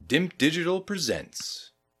Dimp Digital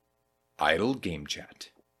presents Idle Game Chat.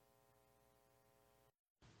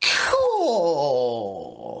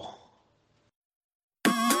 Cool.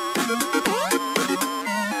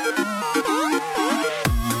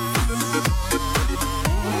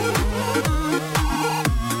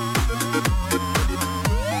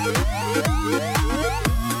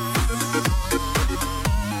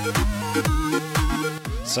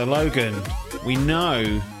 So Logan, we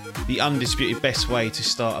know the undisputed best way to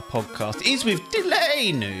start a podcast is with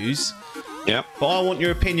delay news. Yep. But I want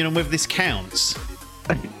your opinion on whether this counts.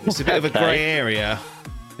 It's a bit of a grey area.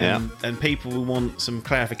 And people will want some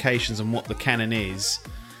clarifications on what the canon is.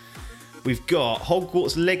 We've got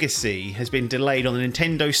Hogwarts Legacy has been delayed on the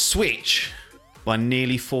Nintendo Switch by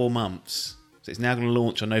nearly 4 months. So it's now going to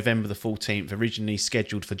launch on November the 14th, originally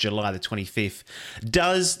scheduled for July the 25th.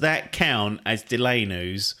 Does that count as delay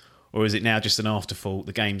news, or is it now just an afterthought?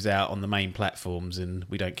 The game's out on the main platforms and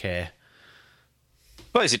we don't care. I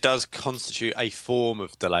suppose it does constitute a form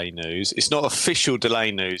of delay news. It's not official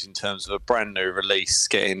delay news in terms of a brand new release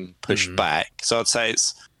getting pushed back. So I'd say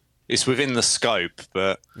it's within the scope.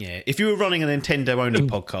 But yeah, if you were running a Nintendo-only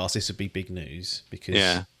podcast, this would be big news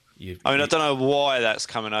because I don't know why that's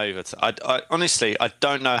coming over. I honestly, I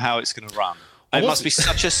don't know how it's going to run. It must be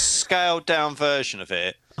such a scaled-down version of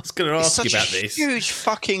it. I was going to ask you about this. It's such a huge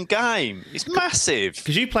fucking game. It's massive.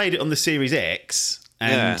 Because you played it on the Series X.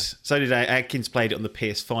 And so did Adkins. Played it on the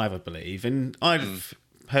PS5, I believe. And I've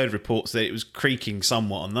heard reports that it was creaking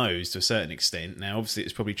somewhat on those to a certain extent. Now, obviously,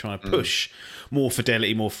 it's probably trying to push more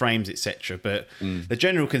fidelity, more frames, etc. But the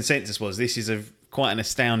general consensus was this is quite an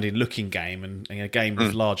astounding looking game and a game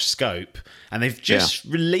with large scope. And they've just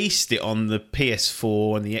released it on the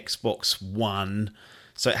PS4 and the Xbox One.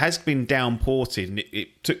 So it has been downported, and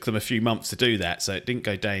it took them a few months to do that, so it didn't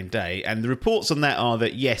go day and day. And the reports on that are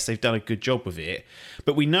that, yes, they've done a good job with it,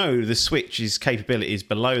 but we know the Switch's capability is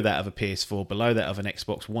below that of a PS4, below that of an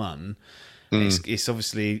Xbox One. It's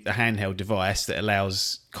obviously a handheld device that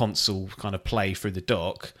allows console kind of play through the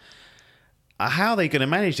dock. How are they going to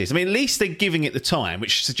manage this? I mean, at least they're giving it the time,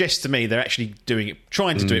 which suggests to me they're actually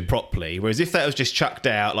trying to do it properly. Whereas if that was just chucked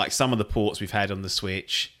out, like some of the ports we've had on the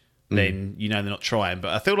Switch, then you know they're not trying.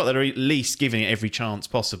 But I feel like they're at least giving it every chance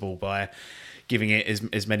possible by giving it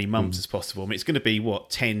as many months as possible. I mean, it's going to be,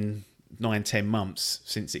 10 months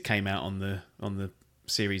since it came out on the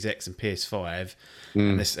Series X and PS5.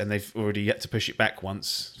 And they've already had to push it back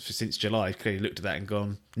once since July. I've clearly looked at that and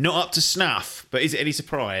gone, not up to snuff. But is it any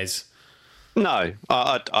surprise? No,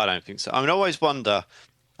 I don't think so. I mean, I always wonder,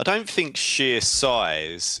 I don't think sheer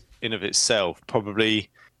size in of itself probably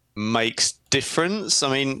makes difference.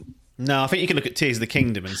 I mean... No, I think you can look at Tears of the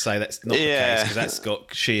Kingdom and say that's not the case because that's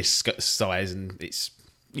got sheer size and it's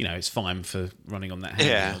fine for running on that handheld.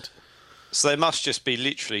 Yeah. So they must just be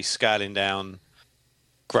literally scaling down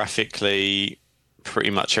graphically pretty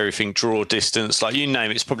much everything, draw distance, like you name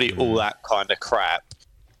it, it's probably all that kind of crap.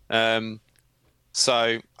 So,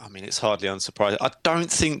 I mean, it's hardly unsurprising. I don't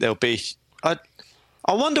think there'll be... I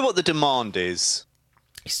wonder what the demand is.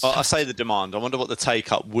 I say the demand. I wonder what the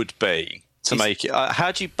take-up would be to make it.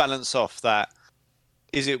 How do you balance off that?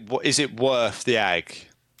 Is it worth the ag?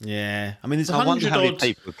 Yeah, I mean, there's I wonder how many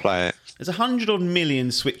people would play it. There's 100 odd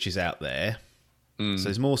million Switches out there, so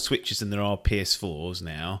there's more Switches than there are PS4s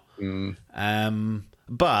now.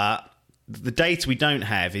 But the data we don't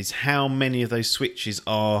have is how many of those Switches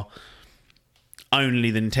are only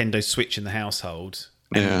the Nintendo Switch in the household.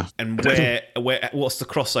 And where what's the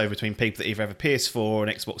crossover between people that either have a PS4, an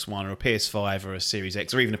Xbox One, or a PS5, or a Series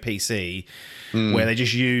X, or even a PC, where they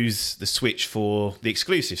just use the Switch for the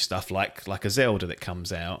exclusive stuff, like a Zelda that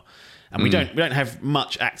comes out, and we don't have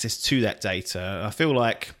much access to that data. I feel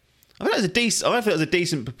like it's a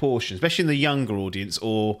decent proportion, especially in the younger audience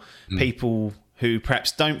or people who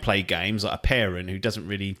perhaps don't play games, like a parent who doesn't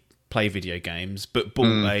really play video games but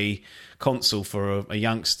bought a console for a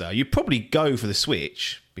youngster. You'd probably go for the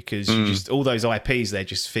Switch because all those IPs there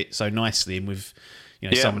just fit so nicely in with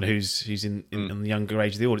someone who's in the younger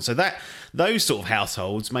age of the audience. So that those sort of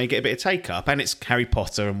households may get a bit of take up, and it's Harry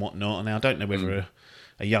Potter and whatnot. And I don't know whether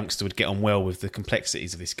a youngster would get on well with the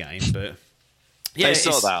complexities of this game, but yeah, it's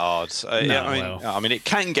not that hard. No, I mean, it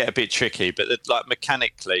can get a bit tricky, but like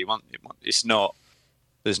mechanically, it's not.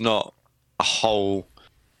 There's not a whole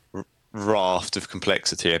raft of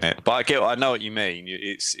complexity in it, but I know what you mean.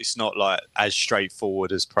 It's not like as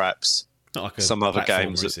straightforward as perhaps not like some other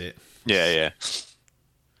games. Is it? Yeah. It's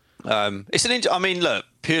I mean, look,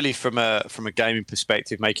 purely from a gaming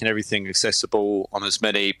perspective, making everything accessible on as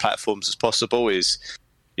many platforms as possible is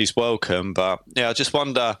welcome. But yeah, I just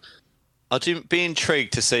wonder I'd be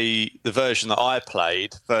intrigued to see the version that I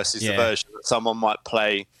played versus the Yeah. version that someone might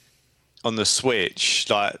play on the Switch.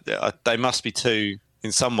 Like, they must be two,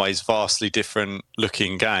 in some ways, vastly different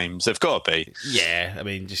looking games. They've got to be. Yeah, I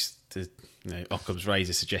mean, just Occam's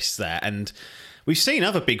razor suggests that, and we've seen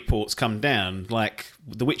other big ports come down, like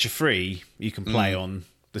The Witcher 3. You can play on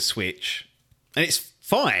the Switch, and it's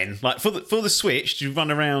fine. Like for the Switch, to run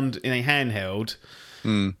around in a handheld,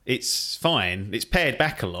 it's fine. It's pared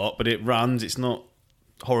back a lot, but it runs. It's not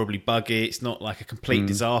horribly buggy. It's not like a complete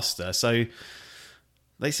disaster. So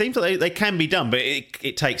they seem to they can be done, but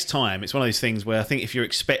it takes time. It's one of those things where I think if you're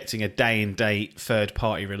expecting a day and date third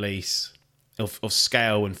party release of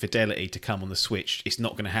scale and fidelity to come on the Switch, it's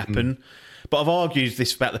not going to happen. But I've argued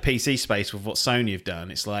this about the PC space with what Sony have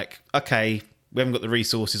done. It's like, okay, we haven't got the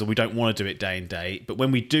resources or we don't want to do it day and date, but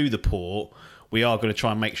when we do the port, we are going to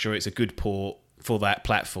try and make sure it's a good port for that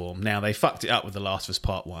platform. Now, they fucked it up with The Last of Us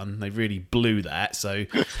Part 1. They really blew that, so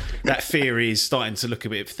that theory is starting to look a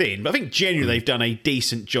bit thin. But I think generally they've done a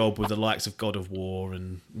decent job with the likes of God of War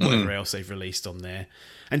and whatever else they've released on there.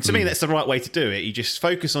 And to me, that's the right way to do it. You just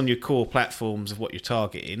focus on your core platforms of what you're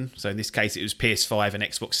targeting. So in this case, it was PS5 and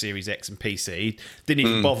Xbox Series X and PC. Didn't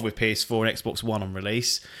even bother with PS4 and Xbox One on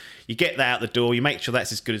release. You get that out the door, you make sure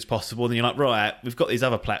that's as good as possible, and then you're like, right, we've got these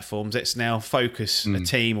other platforms, let's now focus a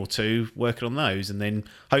team or two working on those, and then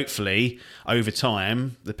hopefully, over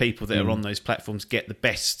time, the people that are on those platforms get the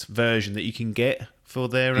best version that you can get for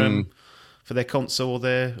their console or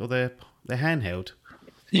their handheld.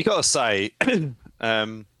 You got to say,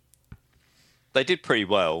 they did pretty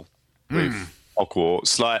well with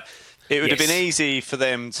Hogwarts. Like, it would have been easy for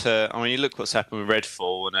them to. I mean, you look what's happened with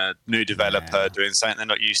Redfall and a new developer doing something they're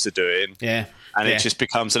not used to doing. Yeah. And it just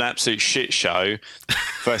becomes an absolute shit show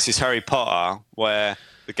versus Harry Potter, where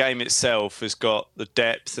the game itself has got the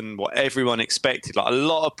depth and what everyone expected. Like, a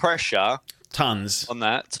lot of pressure. Tons. On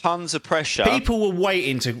that. Tons of pressure. People were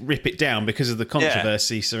waiting to rip it down because of the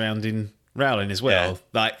controversy surrounding Rowling as well.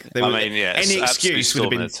 Like, there was, any excuse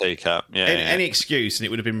would have been teacup. Any excuse, and it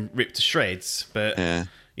would have been ripped to shreds. But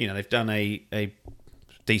they've done a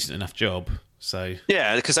decent enough job. So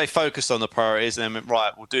because they focused on the priorities, and then went,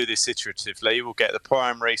 right, we'll do this iteratively. We'll get the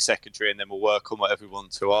primary, secondary, and then we'll work on whatever we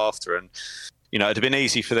want to after. And it'd have been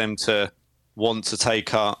easy for them to want to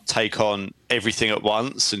take on everything at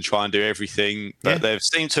once and try and do everything, but they've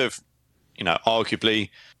seemed to have, arguably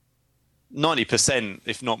 90%,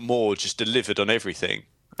 if not more, just delivered on everything.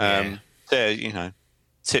 Tip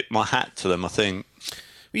my hat to them, I think.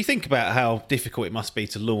 Well, you think about how difficult it must be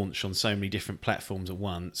to launch on so many different platforms at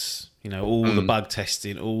once. All the bug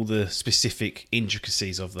testing, all the specific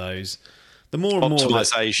intricacies of those. The more and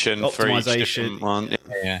optimization for each different one.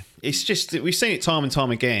 Yeah. It's just that we've seen it time and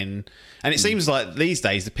time again, and it seems like these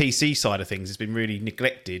days the PC side of things has been really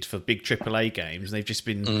neglected for big AAA games. They've just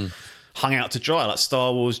been hung out to dry, like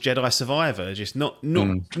Star Wars Jedi Survivor, just not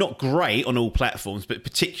great on all platforms, but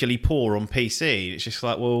particularly poor on PC. It's just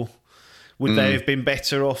like, well, would they have been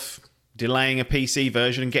better off delaying a PC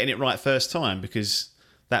version and getting it right first time, because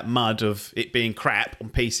that mud of it being crap on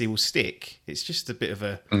PC will stick. It's just a bit of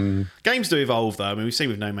a... Games do evolve, though. I mean, we've seen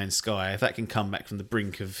with No Man's Sky, if that can come back from the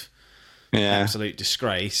brink of absolute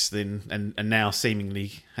disgrace, then and now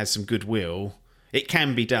seemingly has some goodwill, it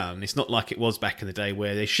can be done. It's not like it was back in the day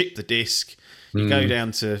where they ship the disc, you go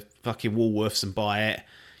down to fucking Woolworths and buy it,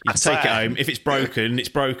 you take it home. If it's broken, it's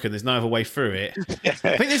broken. There's no other way through it. I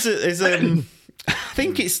think I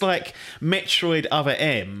think it's like Metroid Other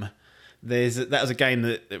M. That was a game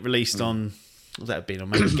that released on, what would that have been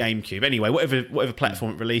on, maybe GameCube. Anyway, whatever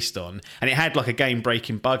platform it released on, and it had like a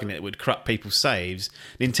game-breaking bug in it that would corrupt people's saves.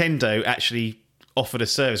 Nintendo actually offered a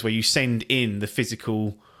service where you send in the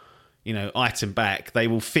physical, item back. They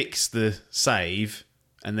will fix the save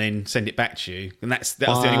and then send it back to you. And that was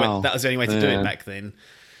the only way to do it back then.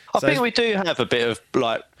 I think we do have a bit of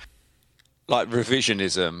like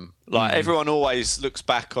revisionism. Like, everyone always looks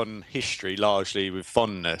back on history largely with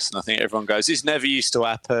fondness, and I think everyone goes, this never used to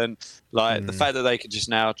happen. Like, the fact that they can just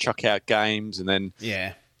now chuck out games and then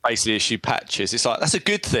basically issue patches, it's like, that's a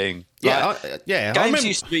good thing. Games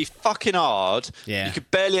used to be fucking hard. You could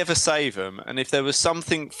barely ever save them, and if there was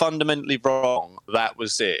something fundamentally wrong, that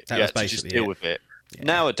was it. You had to just deal with it.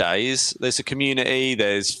 Nowadays, there's a community,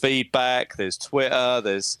 there's feedback, there's Twitter,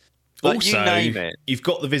 there's... Also, you name it. You've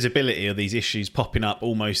got the visibility of these issues popping up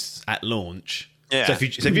almost at launch. Yeah. So if you're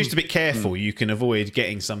just a bit careful, you can avoid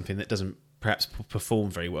getting something that doesn't perhaps perform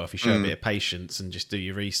very well if you show a bit of patience and just do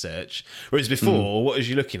your research. Whereas before, what was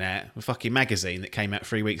you looking at? A fucking magazine that came out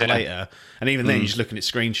 3 weeks later, and even then you're just looking at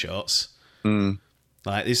screenshots.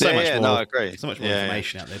 Like, there's so much more. No, I agree. So much more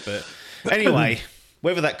information out there. But anyway,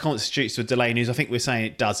 Whether that constitutes a delay news, I think we're saying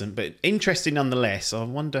it doesn't, but interesting nonetheless. I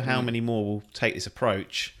wonder how many more will take this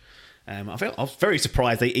approach. I was very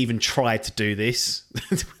surprised they even tried to do this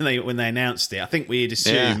when they announced it. I think we had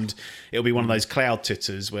assumed it'll be one of those cloud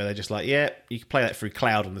tutters where they're just like, yeah, you can play that through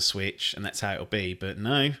cloud on the Switch, and that's how it'll be. But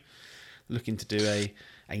no, looking to do a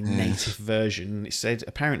native version. It said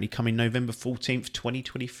apparently coming November 14th,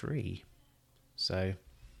 2023. So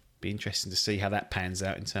be interesting to see how that pans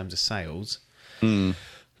out in terms of sales.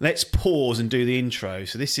 Let's pause and do the intro.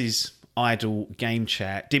 So this is Idle Game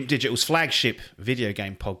Chat, Dimp Digital's flagship video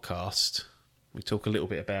game podcast. We talk a little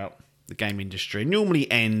bit about the game industry.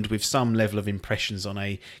 Normally end with some level of impressions on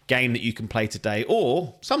a game that you can play today,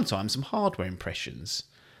 or sometimes some hardware impressions.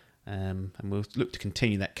 And we'll look to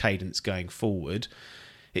continue that cadence going forward.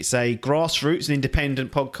 It's a grassroots and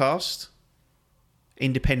independent podcast.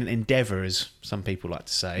 Independent endeavour, as some people like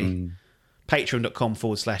to say.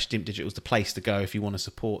 Patreon.com/Dimp Digital is the place to go if you want to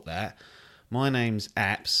support that. My name's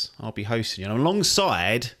Apps. I'll be hosting you. And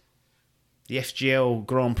alongside the FGL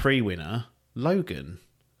Grand Prix winner, Logan.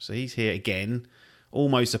 So he's here again.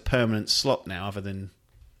 Almost a permanent slot now, other than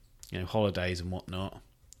holidays and whatnot.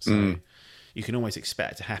 So you can always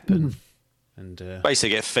expect it to happen. And basically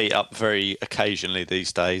get feet up very occasionally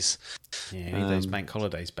these days. Yeah, need those bank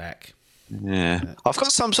holidays back. Yeah. I feel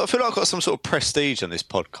like I've got some sort of prestige on this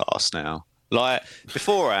podcast now. Like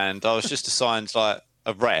beforehand, I was just assigned like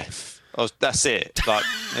a ref. That's it. Like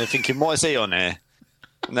thinking, why is he on here?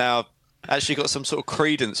 Now, actually got some sort of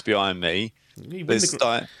credence behind me. You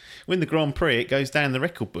win the Grand Prix, it goes down the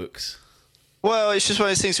record books. Well, it's just one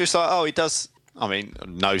of those things where it's like, oh, he does. I mean,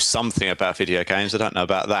 knows something about video games. I don't know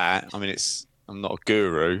about that. I mean, I'm not a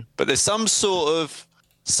guru, but there's some sort of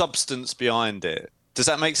substance behind it. Does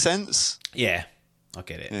that make sense? Yeah, I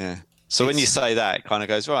get it. Yeah. So when you say that, it kind of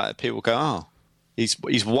goes, right, people go, oh,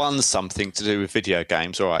 he's won something to do with video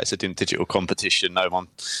games. All right, it's a digital competition.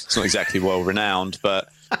 It's not exactly well renowned, but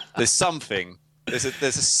there's something. There's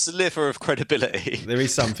a sliver of credibility. There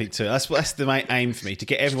is something to it. That's the main aim for me, to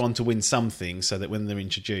get everyone to win something so that when they're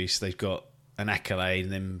introduced, they've got an accolade,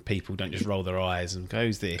 and then people don't just roll their eyes and go,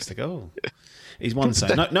 who's this? They go, oh, he's won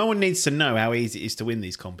something. No one needs to know how easy it is to win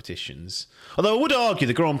these competitions. Although I would argue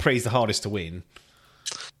the Grand Prix is the hardest to win.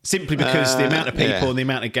 Simply because the amount of people and the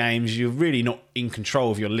amount of games, you're really not in control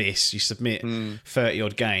of your list. You submit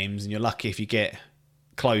 30-odd games, and you're lucky if you get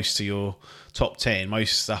close to your top 10.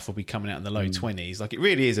 Most stuff will be coming out in the low 20s. Like, it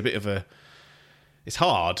really is a bit of a... It's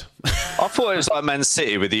hard. I thought it was like Man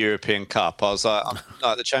City with the European Cup. I was like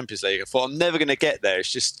the Champions League. I thought I'm never going to get there.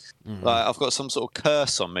 It's just like I've got some sort of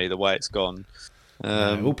curse on me the way it's gone.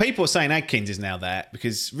 Well, people are saying Adkins is now that,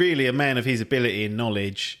 because really a man of his ability and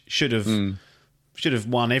knowledge should have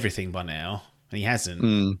won everything by now, and he hasn't.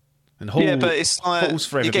 And Hall, but it's like Hall's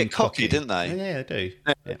forever you been get cocky, didn't they? Yeah, they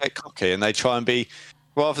do. They get cocky, and they try and be,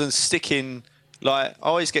 rather than sticking. Like, I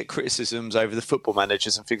always get criticisms over the football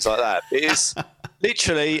managers and things like that. It is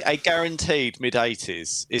literally a guaranteed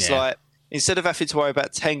mid-80s. It's like, instead of having to worry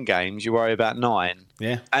about 10 games, you worry about 9.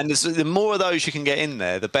 Yeah. And the more of those you can get in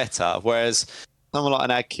there, the better. Whereas someone like an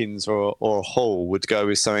Adkins or a Hall would go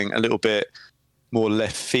with something a little bit more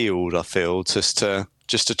left field, I feel, just to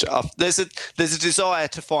there's a desire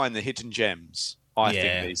to find the hidden gems, I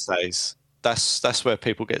think, these days. That's where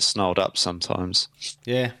people get snarled up sometimes.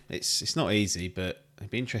 Yeah, it's not easy, but it'd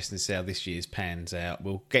be interesting to see how this year's pans out.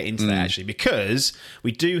 We'll get into that actually, because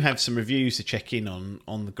we do have some reviews to check in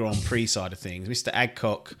on the Grand Prix side of things. Mr.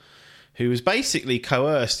 Adcock, who was basically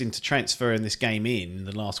coerced into transferring this game in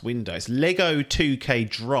the last window. It's Lego 2K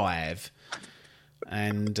Drive.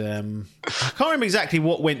 And I can't remember exactly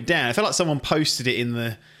what went down. I felt like someone posted it in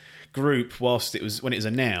the group when it was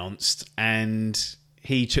announced, and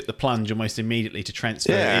he took the plunge almost immediately to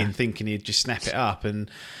transfer it in, thinking he'd just snap it up. And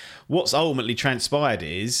what's ultimately transpired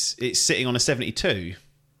is it's sitting on a 72.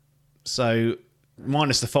 So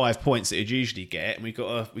minus the 5 points that he'd usually get, and we've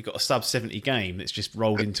got a sub 70 game that's just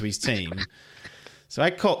rolled into his team. So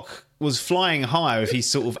Adcock was flying high with his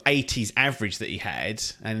sort of 80s average that he had,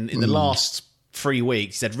 and in the last 3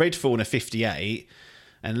 weeks he's had Redfall on a 58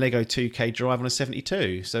 and Lego 2K Drive on a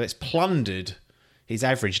 72. So it's plundered his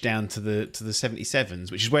average down to the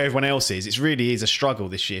 77s, which is where everyone else is. It really is a struggle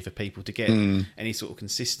this year for people to get any sort of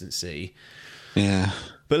consistency. Yeah.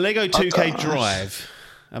 But Lego 2K Drive,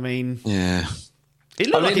 I mean... Yeah. It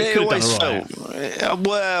looked like it could have done all right.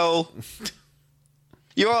 Well,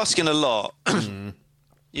 you're asking a lot.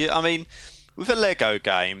 Yeah, I mean, with a Lego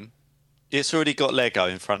game, it's already got Lego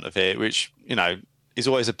in front of it, which, is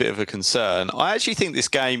always a bit of a concern. I actually think this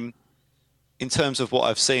game in terms of what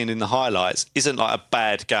I've seen in the highlights, isn't like a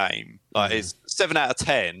bad game. Like it's 7 out of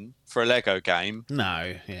 10 for a Lego game.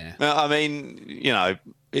 No, yeah. I mean,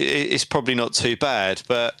 it's probably not too bad,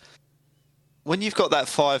 but when you've got that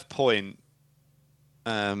 5-point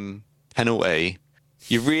penalty,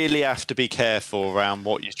 you really have to be careful around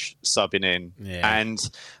what you're subbing in. Yeah. And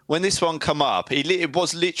when this one come up, it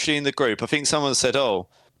was literally in the group. I think someone said, "Oh,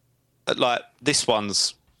 like this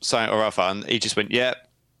one's something or other," and he just went, "Yep,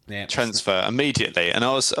 transfer immediately." And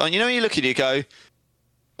I was, you look at it, you go,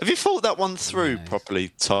 "Have you thought that one through properly,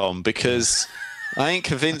 Tom?" Because I ain't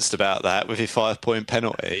convinced about that with your 5-point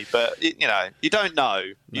penalty. But you don't know.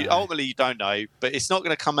 Ultimately, you don't know. But it's not going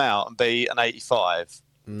to come out and be an 85.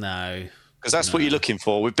 No. Because that's what you're looking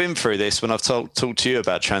for. We've been through this when I've talked to you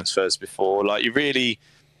about transfers before. Like, you really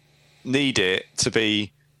need it to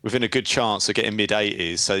be within a good chance of getting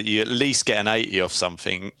mid-80s, so that you at least get an 80 off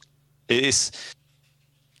something. It's,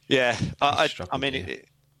 yeah. I mean,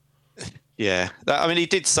 he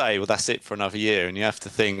did say, well, that's it for another year, and you have to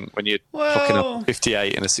think when you're clocking up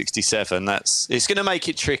 58 and a 67, it's going to make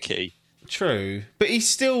it tricky. True, but he's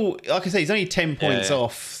still, like I say, he's only 10 points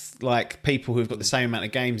off like people who've got the same amount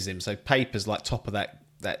of games as him. So Paper's like top of that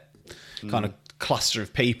kind of cluster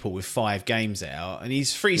of people with 5 games out, and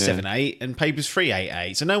he's 378 and Paper's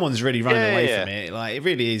 388. So no one's really running away from it. Like, it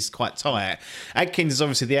really is quite tight. Adkins is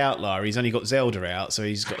obviously the outlier. He's only got Zelda out, so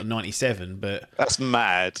he's got a 97. But that's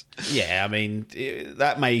mad. Yeah, I mean,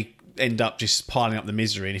 that may end up just piling up the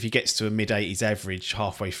misery. And if he gets to a mid-80s average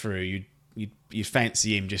halfway through, you'd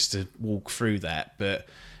fancy him just to walk through that. But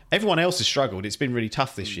everyone else has struggled. It's been really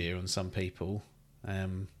tough this year on some people.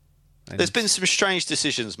 There's been some strange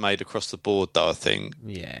decisions made across the board, though, I think.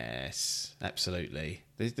 Yes, absolutely.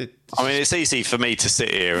 I mean, it's easy for me to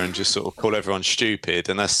sit here and just sort of call everyone stupid,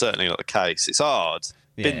 and that's certainly not the case. It's hard.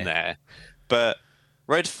 Been there. But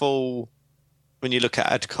Redfall, when you look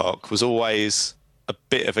at Adcock, was always a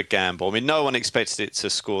bit of a gamble. I mean, no one expected it to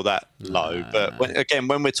score that low. But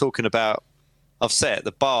when we're talking about, I've set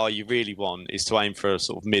the bar you really want is to aim for a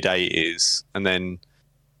sort of mid-80s and then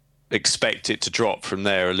expect it to drop from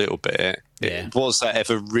there a little bit. Yeah. Was that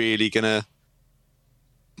ever really going to...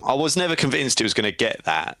 I was never convinced it was going to get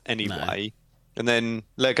that anyway. No. And then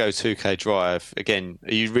Lego 2K Drive, again,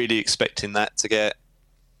 are you really expecting that to get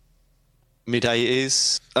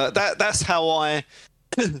mid-80s? That's how I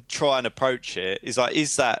try and approach it. Is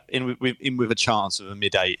that in with a chance of a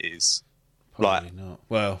mid-80s? Probably not.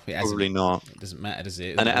 Well, it hasn't. Probably not. It doesn't matter, does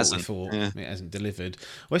it? And it hasn't. It hasn't delivered.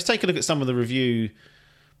 Well, let's take a look at some of the review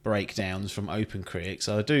breakdowns from Open Critic.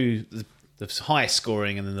 So I do the highest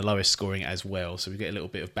scoring and then the lowest scoring as well. So we get a little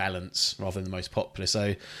bit of balance rather than the most popular.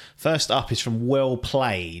 So first up is from Well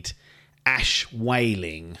Played, Ash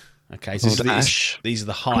Wailing. Okay, so these are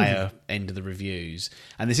the higher end of the reviews.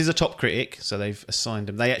 And this is a top critic, so they've assigned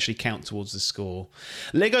them. They actually count towards the score.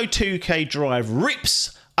 Lego 2K Drive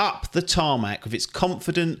rips up the tarmac with its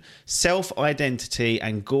confident self-identity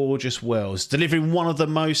and gorgeous worlds, delivering one of the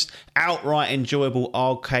most outright enjoyable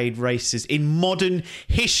arcade races in modern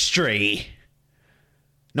history.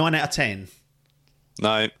 9 out of 10.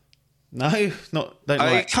 No. No?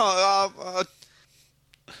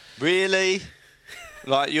 Really?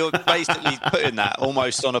 Like, you're basically putting that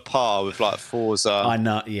almost on a par with like Forza. I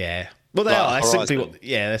know, yeah. Well, they are. That's simply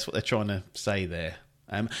that's what they're trying to say there.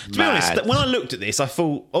 To be honest, when I looked at this, I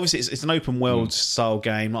thought, obviously it's an open world style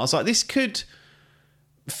game. I was like, this could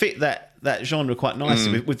fit that genre quite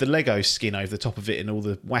nicely with the Lego skin over the top of it and all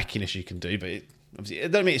the wackiness you can do. But obviously, I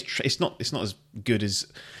don't mean it's not as good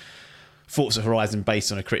as Forza Horizon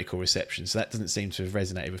based on a critical reception. So that doesn't seem to have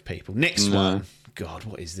resonated with people. Next one, God,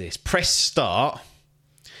 what is this? Press start.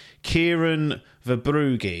 Kieran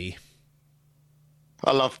Verbrugi.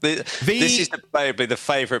 I love this. This is probably the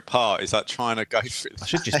favourite part, is like trying to go through this. I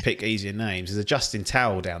should just pick easier names. There's a Justin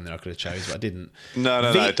Towell down there I could have chose, but I didn't. No,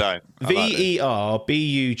 don't. Verbugge.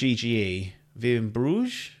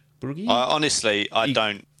 Verbrugi? Honestly, I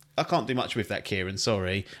don't. I can't do much with that, Kieran.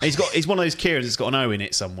 Sorry. And he's one of those Kierans that's got an O in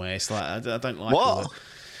it somewhere. It's like, I don't like what?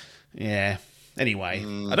 Yeah. Anyway,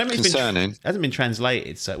 I don't think it hasn't been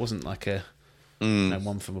translated, so it wasn't like a...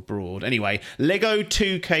 one from abroad. Anyway, Lego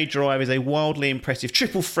 2K Drive is a wildly impressive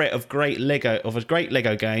triple threat of a great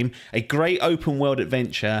Lego game, a great open world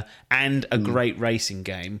adventure, and a great racing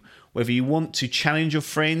game. Whether you want to challenge your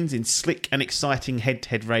friends in slick and exciting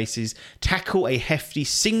head-to-head races, tackle a hefty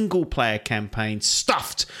single-player campaign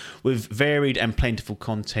stuffed with varied and plentiful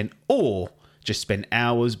content, or just spend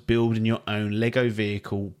hours building your own Lego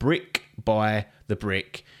vehicle brick by the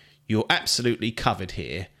brick, you're absolutely covered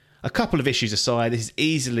here. a couple of issues aside, this is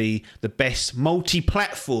easily the best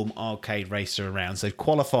multi-platform arcade racer around. So they've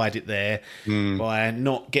qualified it there by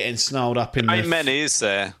not getting snarled up in Ain't many, is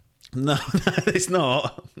there? No, it's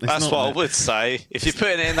not. That's what I would say. If you're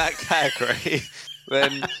putting it in that category,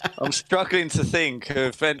 then I'm struggling to think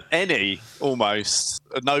of any almost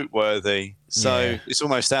noteworthy. So it's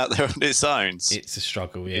almost out there on its own. It's a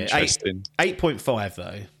struggle, yeah. Interesting. 8.5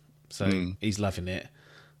 though. So he's loving it.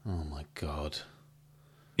 Oh my God.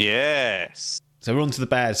 Yes. So we're on to the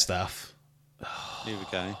bad stuff. Here we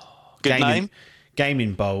go. Good name?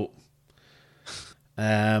 Gaming Bolt.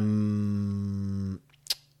 Shabanka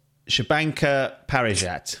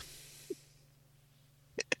Parijat.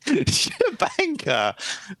 Shabanka.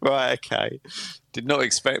 Right, okay. Did not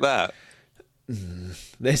expect that.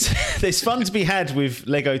 There's fun to be had with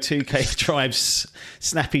Lego 2K Tribe's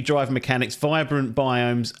snappy drive mechanics, vibrant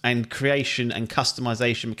biomes, and creation and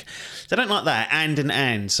customization. They don't like that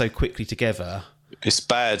and so quickly together. It's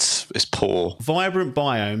bad. It's poor. Vibrant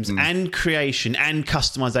biomes and creation and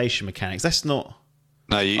customization mechanics. That's not.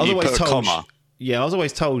 No, you put a comma. Yeah, I was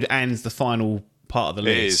always told and's the final part of the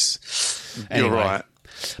list. It is. Anyway. You're right.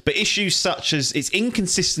 But issues such as its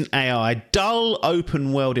inconsistent AI, dull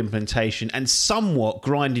open world implementation, and somewhat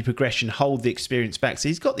grindy progression hold the experience back. So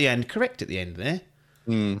he's got the end correct at the end there.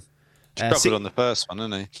 Struggled on the first one,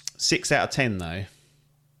 hasn't he? 6 out of 10 though.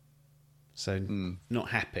 So not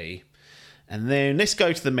happy. And then let's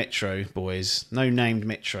go to the Metro, boys. No named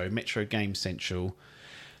Metro Game Central.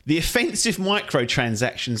 The offensive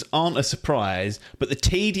microtransactions aren't a surprise, but the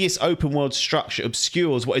tedious open-world structure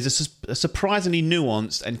obscures what is a surprisingly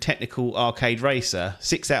nuanced and technical arcade racer.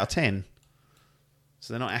 6 out of 10.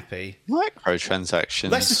 So they're not happy. Microtransactions.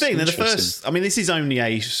 That's the thing. They're the first. I mean, this is only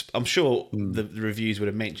I'm sure the reviews would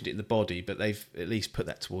have mentioned it in the body, but they've at least put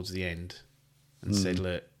that towards the end and said,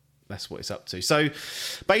 look, that's what it's up to. So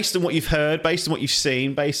based on what you've heard, based on what you've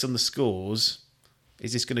seen, based on the scores,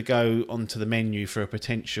 is this going to go onto the menu for a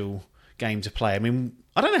potential game to play? I mean,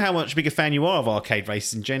 I don't know how much big a fan you are of arcade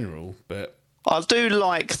races in general, but I do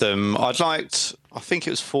like them. I think it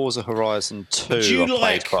was Forza Horizon 2. Do you I like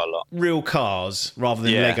played quite a lot. real cars rather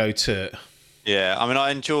than Lego Tut? Yeah, I mean, I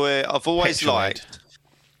enjoy. I've always liked.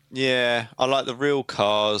 Yeah, I like the real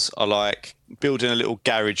cars. I like building a little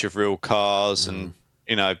garage of real cars and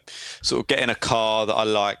sort of getting a car that I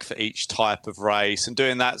like for each type of race and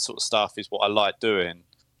doing that sort of stuff is what I like doing.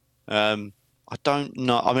 I don't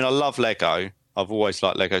know. I mean, I love Lego. I've always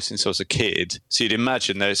liked Lego since I was a kid. So you'd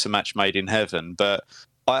imagine there's a match made in heaven. But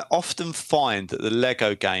I often find that the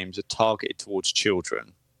Lego games are targeted towards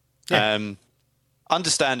children. Yeah.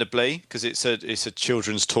 Understandably, because it's a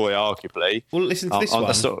children's toy, arguably. Well, listen to this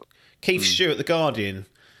one. Keith Stewart, The Guardian.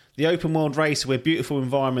 The open world racer where beautiful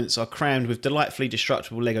environments are crammed with delightfully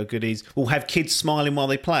destructible Lego goodies will have kids smiling while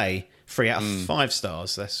they play. 3 out of 5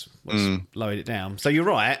 stars. That's what's lowered it down. So you're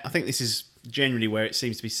right. I think this is generally where it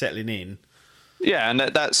seems to be settling in. Yeah, and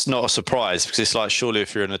that's not a surprise because it's like surely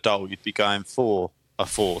if you're an adult you'd be going for a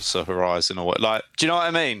Forza Horizon or what. Like, do you know what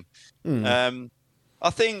I mean? I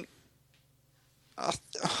think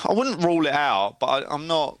I wouldn't rule it out, but I'm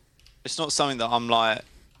not. It's not something that I'm like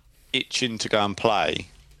itching to go and play.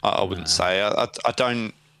 I wouldn't say. I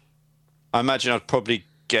don't. I imagine I'd probably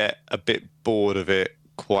get a bit bored of it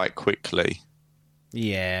quite quickly.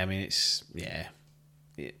 Yeah, I mean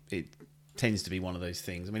it tends to be one of those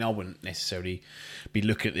things. I mean, I wouldn't necessarily be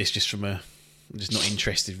looking at this just I'm just not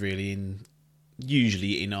interested really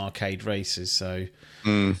usually in arcade races. So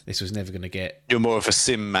this was never going to get. You're more of a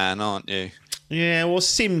sim man, aren't you? Yeah, well,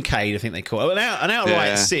 Simcade, I think they call it. An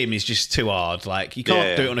outright sim is just too hard. Like you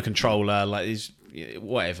can't do it on a controller. Like there's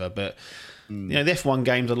whatever, but the F1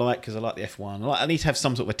 games I like because I like the F1. I need to have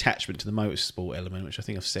some sort of attachment to the motorsport element, which I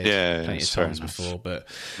think I've said plenty of times before. But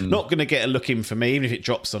not going to get a look in for me, even if it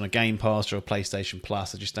drops on a Game Pass or a PlayStation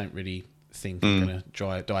Plus. I just don't really think I'm going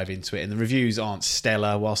to dive into it. And the reviews aren't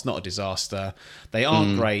stellar, whilst not a disaster. They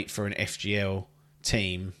aren't great for an FGL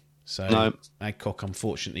team. So Adcock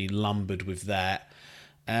unfortunately lumbered with that.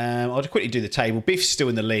 I'll just quickly do the table. Biff's still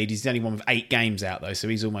in the lead. He's the only one with 8 games out, though, so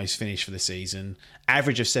he's almost finished for the season.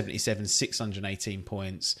 Average of 77, 618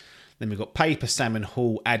 points. Then we've got Paper, Salmon,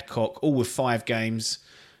 Hall, Adcock, all with 5 games.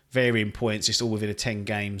 Varying points, just all within a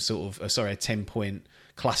 10-game sort of... a 10-point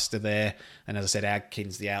cluster there. And as I said,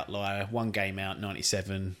 Adkins the outlier. 1 game out,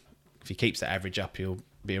 97. If he keeps that average up, he'll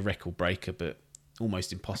be a record breaker, but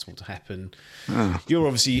almost impossible to happen. You're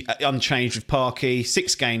obviously unchanged with Parky.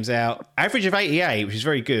 6 games out. Average of 88, which is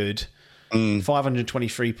very good.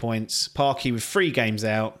 523 points. Parky with 3 games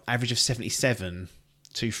out. Average of 77.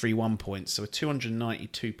 231 points. So a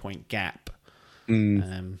 292 point gap.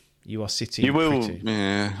 you are sitting. You will, pretty.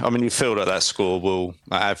 yeah. I mean, you feel that that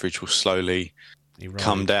average will slowly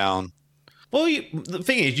come down. Well, the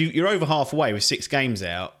thing is, you're over halfway with 6 games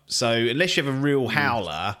out. So unless you have a real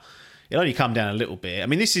howler, it'll only come down a little bit. I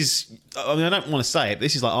mean, I don't want to say it, but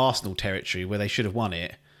this is like Arsenal territory where they should have won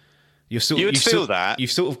it. You've sort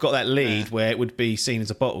of got that lead where it would be seen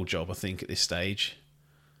as a bottle job, I think, at this stage.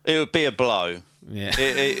 It would be a blow. Yeah.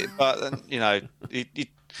 But, I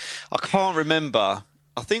can't remember.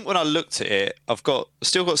 I think when I looked at it,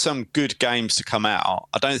 still got some good games to come out.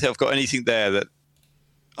 I don't think I've got anything there that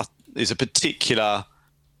is a particular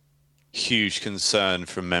huge concern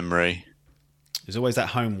from memory. There's always that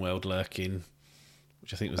homeworld lurking,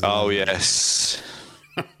 which I think was... yes.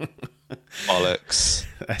 Bollocks.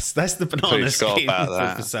 That's the banana skin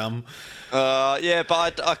for some. But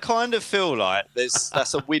I kind of feel like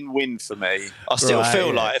that's a win-win for me. I still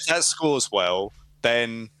feel like if that scores well,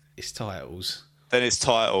 then it's titles.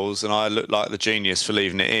 And I look like the genius for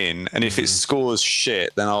leaving it in. And if it scores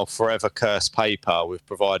shit, then I'll forever curse paper with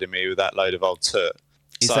providing me with that load of old toot.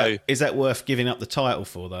 Is that worth giving up the title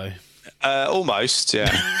for, though? Almost,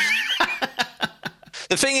 yeah.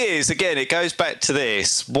 The thing is, again, it goes back to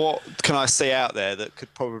this. What can I see out there that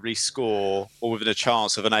could probably score or within a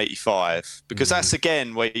chance of an 85? Because that's,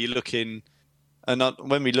 again, where you're looking... And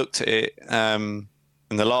when we looked at it in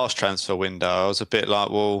the last transfer window, I was a bit like,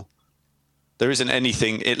 well, there isn't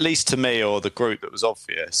anything, at least to me or the group, that was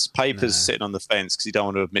obvious. Paper's sitting on the fence because you don't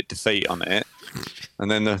want to admit defeat on it.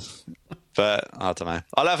 And then But I don't know.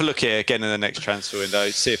 I'll have a look here again in the next transfer window,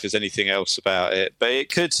 see if there's anything else about it. But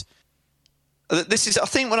it could... This is, I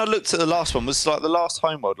think, when I looked at the last one, was like the last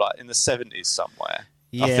homeworld, like in the 70s somewhere.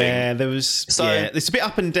 Yeah, there was. So it's a bit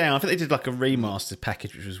up and down. I think they did like a remastered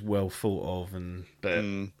package, which was well thought of,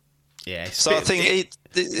 yeah. So I think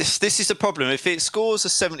this is the problem. If it scores a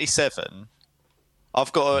 77,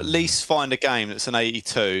 I've got to at least find a game that's an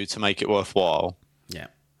 82 to make it worthwhile. Yeah,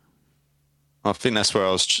 I think that's where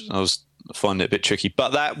I was finding it a bit tricky,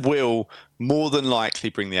 but that will more than likely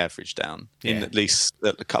bring the average down in at least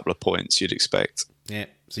a couple of points you'd expect. Yeah.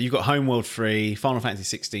 So you've got Homeworld 3, Final Fantasy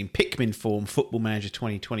 16, Pikmin Form, Football Manager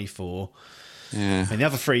 2024. Yeah. And the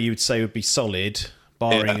other 3 you would say would be solid,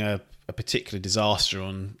 barring a particular disaster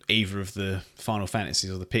on either of the Final Fantasies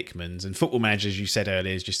or the Pikmins. And Football Manager, as you said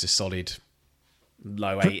earlier, is just a solid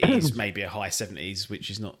low 80s, maybe a high 70s, which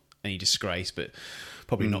is not any disgrace, but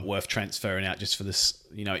probably not worth transferring out just for this.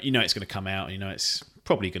 You know it's going to come out. You know it's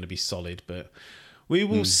probably going to be solid, but we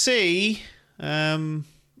will see.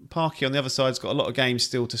 Parky on the other side's got a lot of games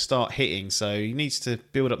still to start hitting, so he needs to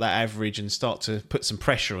build up that average and start to put some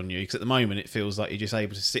pressure on you, because at the moment it feels like you're just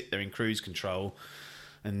able to sit there in cruise control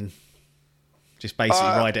and just basically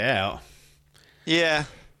ride it out. Yeah,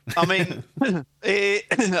 I mean,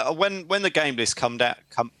 when the game list come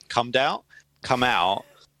out,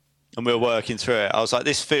 and we were working through it, I was like,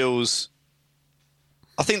 this feels...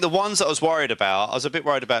 I think the ones that I was worried about, I was a bit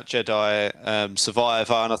worried about Jedi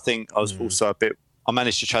Survivor, and I think I was also a bit... I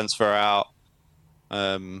managed to transfer out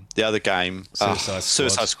the other game,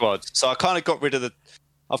 Suicide Squad. So I kind of got rid of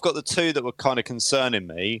I've got the 2 that were kind of concerning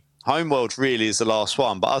me. Homeworld really is the last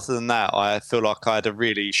one, but other than that, I feel like I had a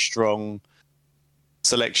really strong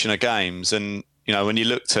selection of games. And when you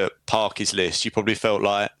looked at Parky's list, you probably felt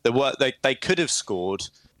like they could have scored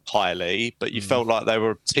highly, but you felt like they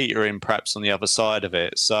were teetering perhaps on the other side of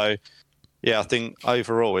it. So yeah, I think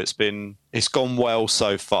overall it's gone well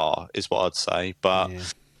so far, is what I'd say. But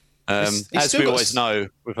as we always know,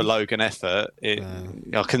 with a Logan effort,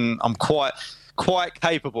 I'm quite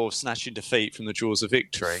capable of snatching defeat from the jaws of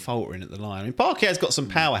victory. Faltering at the line. I mean, Parky has got some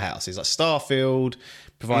powerhouses like Starfield,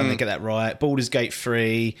 providing they get that right. Baldur's Gate 3. I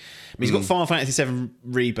mean, he's got Final Fantasy 7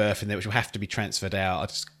 Rebirth in there, which will have to be transferred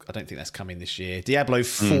out. I don't think that's coming this year. Diablo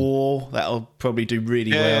 4, that'll probably do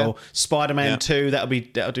really well. Spider-Man 2,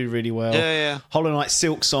 that'll do really well. Yeah. Hollow Knight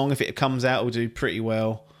Silk Song, if it comes out, will do pretty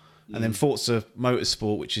well. And then Forza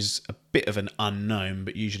Motorsport, which is a bit of an unknown,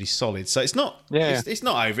 but usually solid. So it's not it's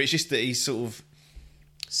not over. It's just that he's sort of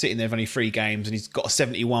sitting there with only 3 games, and he's got a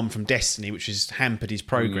 71 from Destiny, which has hampered his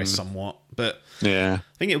progress somewhat. But I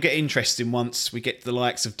think it'll get interesting once we get the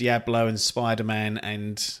likes of Diablo and Spider-Man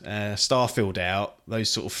and Starfield out. Those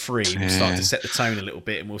sort of 3 will start to set the tone a little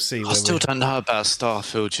bit, and we'll see. I still don't know about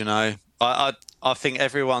Starfield. I think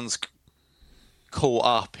everyone's caught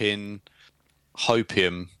up in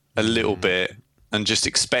hopium a little bit and just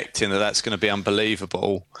expecting that that's going to be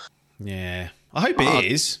unbelievable. Yeah. I hope it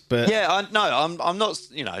is, but I'm not.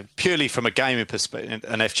 Purely from a gaming perspective,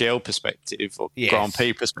 an FGL perspective, or Grand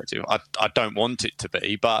Prix perspective, I don't want it to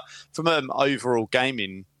be. But from an overall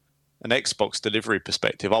gaming, an Xbox delivery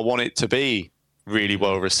perspective, I want it to be really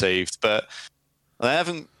well received, but they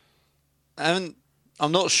haven't. I'm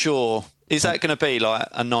not sure. Is that going to be like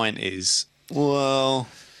a 90s? Well,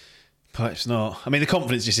 perhaps not. I mean, the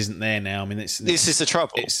confidence just isn't there now. I mean, this is the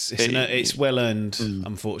trouble. It's well earned,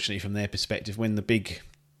 unfortunately, from their perspective. When the big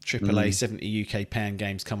AAA 70 UK pound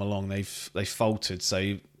games come along, they've faltered.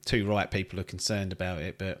 So too right, people are concerned about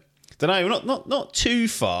it. But I don't know, not too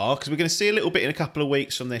far, because we're going to see a little bit in a couple of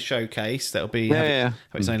weeks from their showcase. That'll be have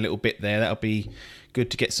its own little bit there. That'll be good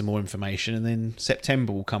to get some more information, and then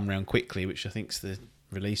September will come around quickly, which I think's the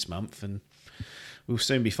release month, and we'll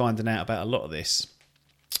soon be finding out about a lot of this.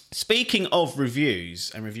 Speaking of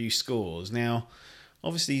reviews and review scores, now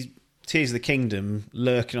obviously Tears of the Kingdom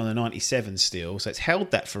lurking on the 97 still, so it's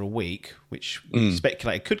held that for a week, which we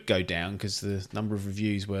speculated could go down because the number of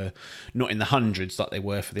reviews were not in the hundreds like they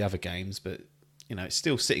were for the other games, but it's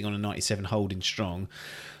still sitting on a 97, holding strong.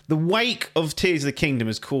 The wake of Tears of the Kingdom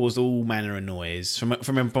has caused all manner of noise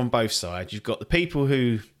from both sides. You've got the people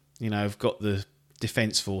who have got the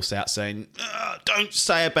defence force out saying, don't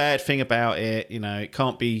say a bad thing about it, it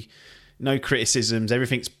can't be, no criticisms,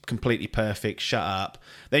 everything's completely perfect, shut up.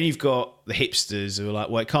 Then you've got the hipsters who are like,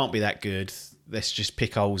 well, it can't be that good, let's just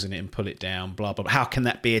pick holes in it and pull it down, blah blah blah. How can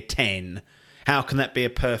that be a 10? How can that be a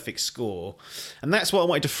perfect score? And that's what I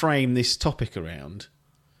wanted to frame this topic around.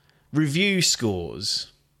 Review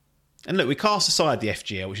scores. And look, we cast aside the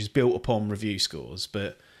FGL, which is built upon review scores,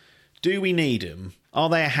 but do we need them? Are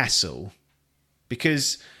they a hassle?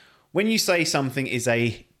 Because when you say something is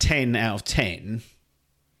a 10 out of 10,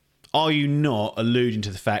 are you not alluding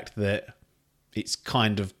to the fact that it's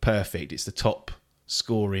kind of perfect? It's the top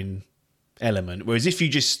scoring element. Whereas if you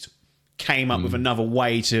just came up with another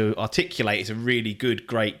way to articulate it's a really good,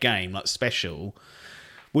 great game, like special,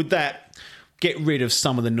 would that get rid of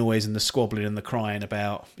some of the noise and the squabbling and the crying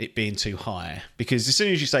about it being too high? Because as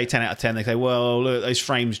soon as you say 10 out of 10, they say, well, look, those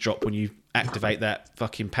frames drop when you activate that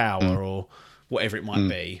fucking power or whatever it might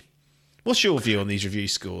be. What's your view on these review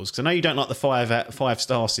scores? Because I know you don't like the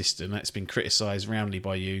 5-star system. That's been criticised roundly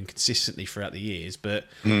by you and consistently throughout the years. But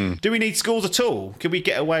do we need scores at all? Can we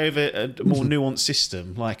get away with a more nuanced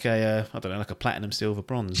system, like a like a platinum, silver,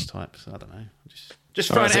 bronze type? I don't know.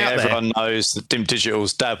 Just throwing it out there. Everyone knows that Dim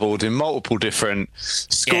Digital's dabbled in multiple different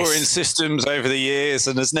scoring systems over the years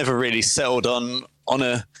and has never really settled on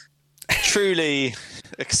a truly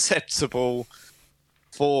acceptable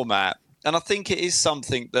format. And I think it is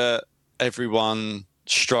something that everyone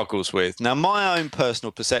struggles with. Now, my own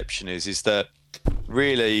personal perception is that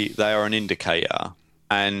really they are an indicator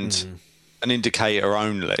and an indicator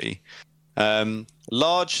only.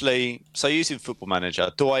 Largely, so using Football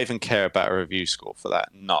Manager, do I even care about a review score for that?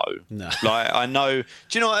 No. Like, I know. Do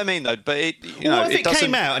you know what I mean, though? But if it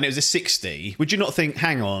came out and it was a 60, would you not think,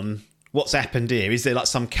 hang on, what's happened here? Is there like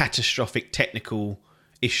some catastrophic technical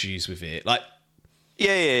issues with it? Like,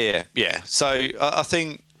 yeah. So I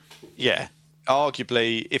think,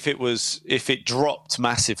 arguably, if it dropped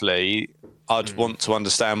massively, I'd want to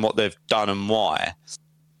understand what they've done and why.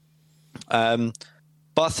 But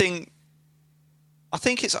I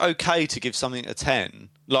think it's okay to give something a 10.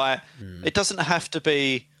 Like, it doesn't have to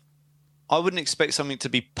be. I wouldn't expect something to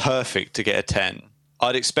be perfect to get a 10.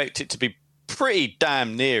 I'd expect it to be pretty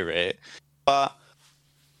damn near it. But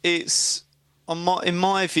it's in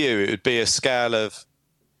my view, it would be a scale of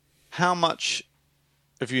how much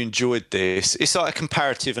have you enjoyed this. It's like a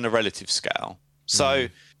comparative and a relative scale. So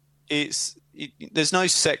there's no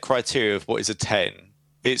set criteria of what is a 10.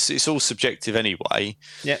 It's all subjective anyway.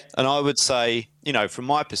 Yeah. And I would say, from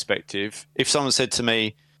my perspective, if someone said to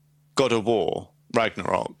me, God of War,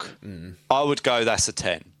 Ragnarok, I would go, that's a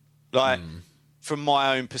 10. Like, from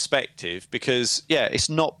my own perspective, because, it's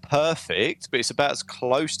not perfect, but it's about as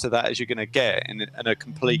close to that as you're going to get in a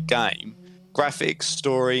complete game. Graphics,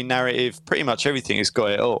 story, narrative, pretty much everything has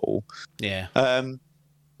got it all. Yeah.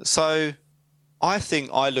 So I think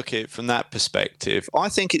I look at it from that perspective. I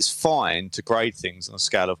think it's fine to grade things on a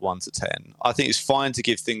scale of 1 to 10. I think it's fine to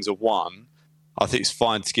give things a 1. I think it's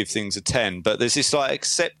fine to give things a 10. But there's this like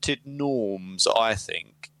accepted norms, I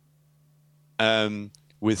think,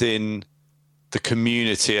 within the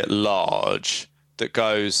community at large that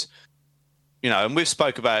goes, and we've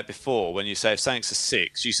spoke about it before. When you say if something's a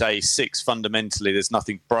 6, you say 6 fundamentally, there's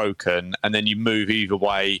nothing broken, and then you move either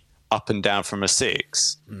way up and down from a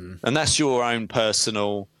 6. And that's your own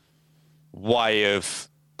personal way of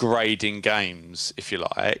grading games, if you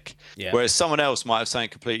like. Yeah. Whereas someone else might have something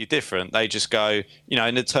completely different. They just go,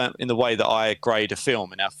 in the way that I grade a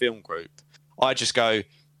film in our film group, I just go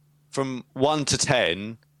from 1 to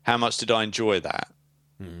 10, how much did I enjoy that?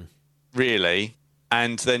 Really?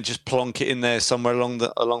 And then just plonk it in there somewhere along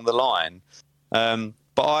the line. But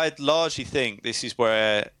I largely think this is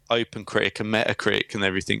where OpenCritic and Metacritic and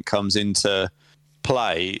everything comes into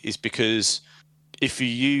play, is because if you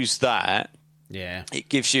use that, it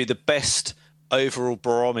gives you the best overall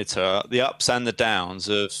barometer, the ups and the downs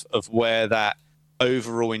of where that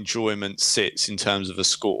overall enjoyment sits in terms of a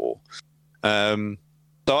score.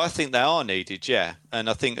 So I think they are needed, yeah. And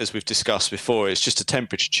I think, as we've discussed before, it's just a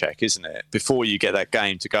temperature check, isn't it? Before you get that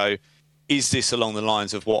game to go, is this along the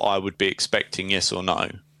lines of what I would be expecting, yes or no?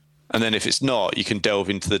 And then if it's not, you can delve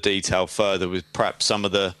into the detail further with perhaps some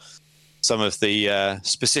of the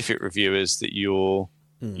specific reviewers that you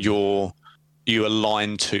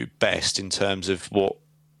align to best in terms of what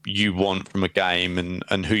you want from a game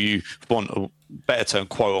and who you want, a better term,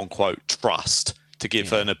 quote unquote, trust to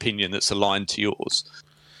give an opinion that's aligned to yours.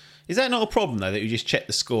 Is that not a problem though, that you just check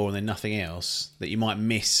the score and then nothing else that you might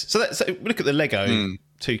miss? So look at the Lego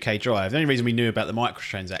 2K Drive. The only reason we knew about the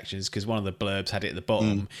microtransactions is because one of the blurbs had it at the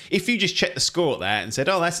bottom. If you just checked the score at that and said,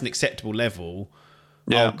 "Oh, that's an acceptable level,"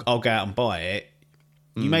 I'll go out and buy it.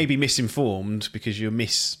 You may be misinformed because you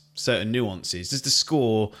miss certain nuances. Does the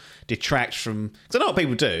score detract from? Because I know what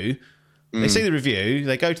people do. They see the review,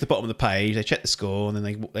 they go to the bottom of the page, they check the score, and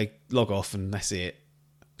then they log off, and that's it.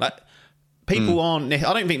 Like, people aren't.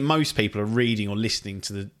 I don't think most people are reading or listening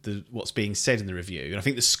to the what's being said in the review. And I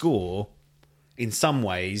think the score, in some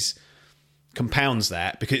ways, compounds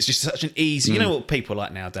that, because it's just such an easy. You know what people are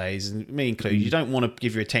like nowadays, and me included. You don't want to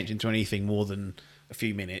give your attention to anything more than a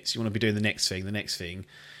few minutes. You want to be doing the next thing. And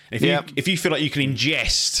if you feel like you can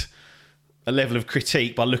ingest a level of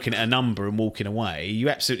critique by looking at a number and walking away, you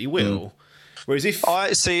absolutely will. Whereas if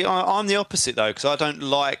I'm the opposite though, because I don't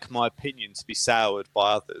like my opinion to be soured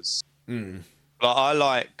by others.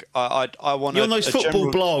 Like I want. You're on those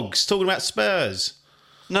football blogs talking about Spurs.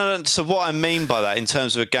 No. So what I mean by that, in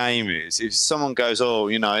terms of a game, is if someone goes, "Oh,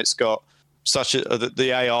 it's got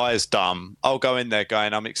the AI is dumb," I'll go in there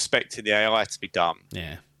going, "I'm expecting the AI to be dumb."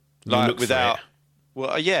 Yeah. Like without.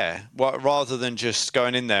 Well, yeah. Well, rather than just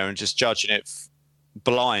going in there and just judging it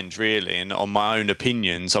blind, really, and on my own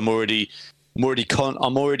opinions, I'm already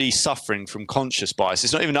suffering from conscious bias.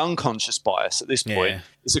 It's not even unconscious bias at this point.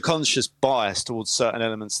 It's a conscious bias towards certain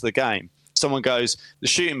elements of the game. Someone goes, "The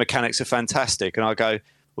shooting mechanics are fantastic," and I go,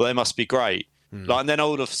 "Well, they must be great." And then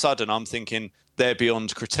all of a sudden, I'm thinking they're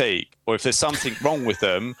beyond critique, or if there's something wrong with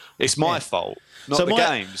them, it's my fault, not the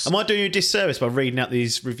games. Am I doing you a disservice by reading out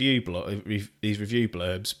these review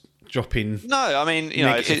blurbs, dropping? No, I mean,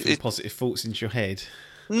 negative and positive thoughts into your head.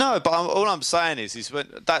 No, but all I'm saying is when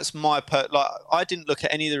that's my I didn't look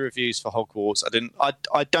at any of the reviews for Hogwarts.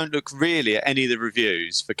 I don't look really at any of the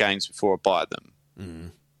reviews for games before I buy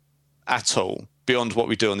them at all. Beyond what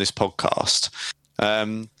we do on this podcast,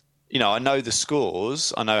 I know the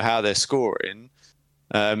scores. I know how they're scoring,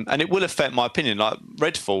 and it will affect my opinion. Like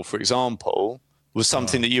Redfall, for example, was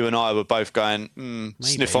something that you and I were both going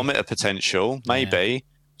sniff-o-meter potential. Maybe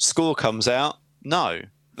score comes out, no.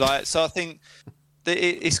 So I think.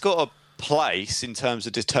 It's got a place in terms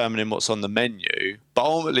of determining what's on the menu, but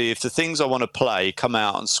ultimately, if the things I want to play come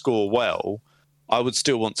out and score well, I would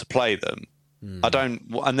still want to play them. I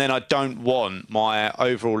don't want my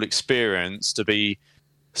overall experience to be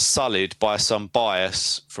sullied by some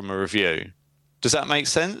bias from a review. Does that make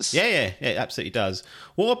sense? Yeah, it absolutely does.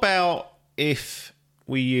 What about if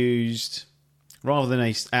we used, rather than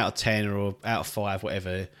a out of 10 or out of 5,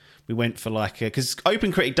 whatever, we went for because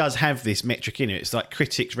OpenCritic does have this metric in it. It's like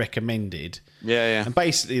critics recommended. Yeah. And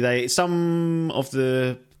basically, some of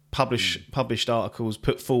the published articles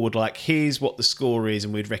put forward here's what the score is,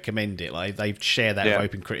 and we'd recommend it. They share that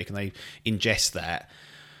with OpenCritic and they ingest that.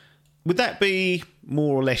 Would that be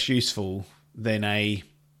more or less useful than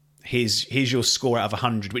here's your score out of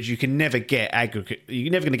 100, which you can never get aggregate.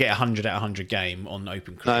 You're never going to get 100 out of 100 game on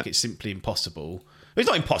OpenCritic. No. It's simply impossible. It's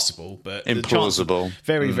not impossible, but implausible.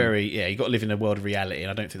 Very, very. Yeah, you've got to live in a world of reality, and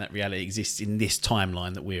I don't think that reality exists in this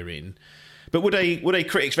timeline that we're in. But would a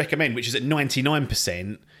critics recommend, which is at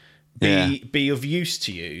 99%, be of use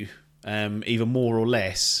to you, either more or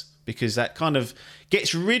less? Because that kind of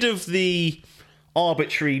gets rid of the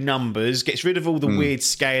arbitrary numbers, gets rid of all the weird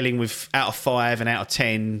scaling with out of 5 and out of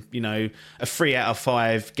 10. A 3 out of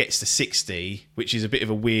 5 gets to 60, which is a bit of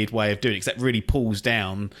a weird way of doing it, because that really pulls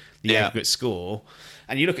down the aggregate score.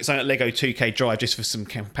 And you look at something like Lego 2K Drive, just for some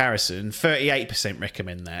comparison, 38%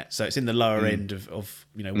 recommend that. So it's in the lower end of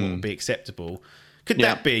what would be acceptable. Could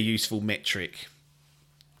that be a useful metric?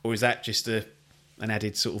 Or is that just an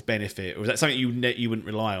added sort of benefit? Or is that something you wouldn't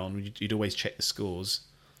rely on? You'd always check the scores?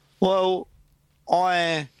 Well,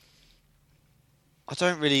 I I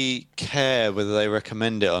don't really care whether they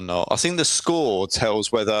recommend it or not. I think the score tells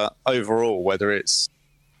whether it's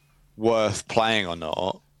worth playing or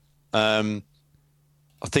not. I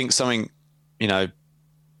think something,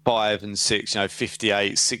 5 and 6,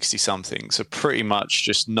 58, 60 somethings are pretty much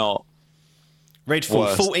just not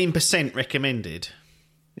Redfall, 14% recommended.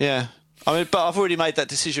 Yeah. I mean, but I've already made that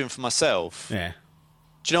decision for myself. Yeah.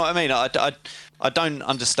 Do you know what I mean? I don't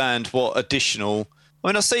understand what additional. I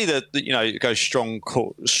mean, I see that it goes strong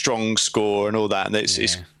score and all that, and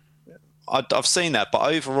I've seen that.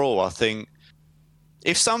 But overall, I think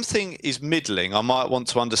if something is middling, I might want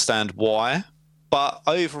to understand why. But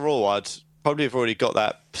overall, I'd probably have already got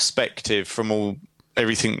that perspective from all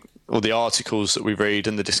the articles that we read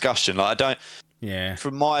and the discussion. Like, I don't. Yeah.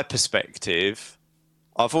 From my perspective,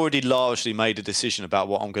 I've already largely made a decision about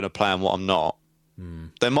what I'm going to play and what I'm not.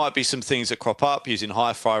 There might be some things that crop up, using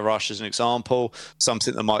Hi-Fi Rush as an example,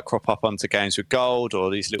 something that might crop up onto Games with Gold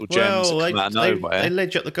or these little gems that come out of nowhere. They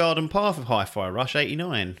led you up the garden path of Hi-Fi Rush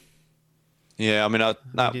 89. Yeah, I mean,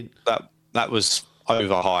 that was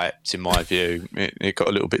overhyped in my view. It got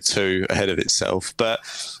a little bit too ahead of itself. But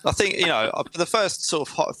I think, for the first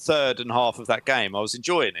sort of third and half of that game, I was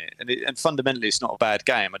enjoying it. And fundamentally, it's not a bad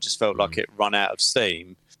game. I just felt like it run out of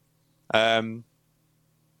steam.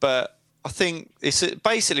 But I think it's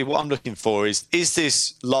basically what I'm looking for is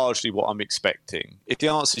this largely what I'm expecting? If the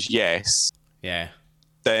answer is yes,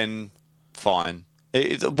 then fine.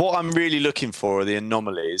 What I'm really looking for are the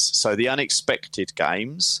anomalies. So the unexpected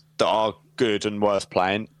games that are good and worth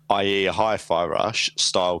playing, i.e. a Hi-Fi Rush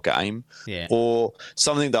style game, or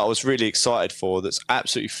something that I was really excited for that's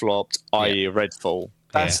absolutely flopped, i.e. a Redfall.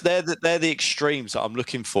 They're the extremes that I'm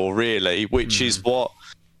looking for, really, which is what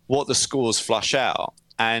the scores flush out.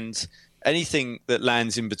 And anything that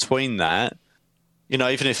lands in between that,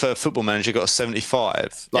 even if a Football Manager got a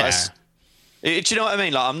 75, do you know what I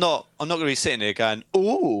mean? Like, I'm not going to be sitting here going,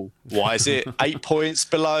 "Ooh, why is it 8 points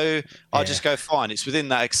below?" I'll just go, "Fine, it's within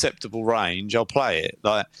that acceptable range. I'll play it."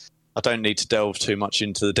 Like, I don't need to delve too much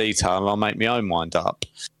into the detail, and I'll make my own mind up.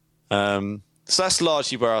 So that's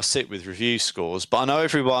largely where I sit with review scores. But I know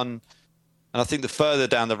everyone, and I think the further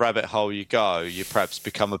down the rabbit hole you go, you perhaps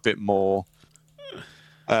become a bit more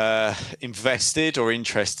invested or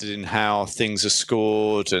interested in how things are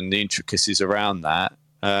scored and the intricacies around that.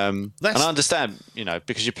 And I understand,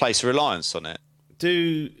 because you place a reliance on it.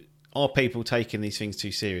 Are people taking these things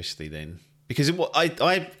too seriously then? Because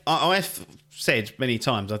I've said many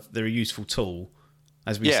times that they're a useful tool,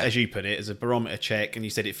 as you put it, as a barometer check, and you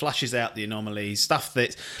said it flushes out the anomalies, stuff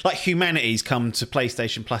that's like Humanity's come to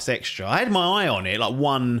PlayStation Plus Extra. I had my eye on it, like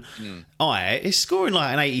one eye. It's scoring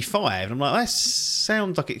like an 85, and I'm like, that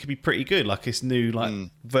sounds like it could be pretty good, like this new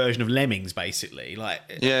version of Lemmings, basically. Like,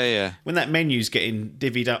 when that menu's getting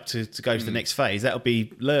divvied up to go to the next phase, that'll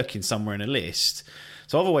be lurking somewhere in a list.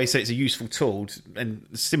 So I've always said it's a useful tool, and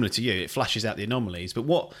similar to you, it flushes out the anomalies. But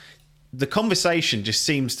what the conversation just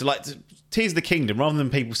seems to Tears of the Kingdom, rather than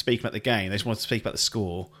people speaking about the game, they just want to speak about the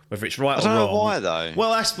score, whether it's right or wrong. I don't know why, though.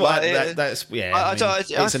 Well, that's I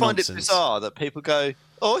find it bizarre that people go,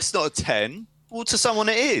 "Oh, it's not a 10." Well, to someone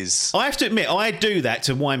it is. I have to admit, I do that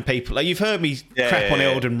to wind people. Like, you've heard me crap on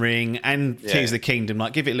Elden Ring and Tears of the Kingdom.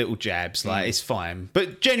 Like, give it little jabs. Like, it's fine.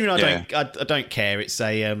 But genuinely, I don't care. It's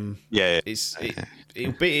it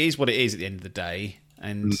is what it is at the end of the day,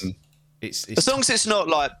 and. It's as long as it's not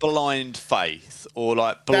like blind faith or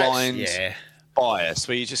like blind bias,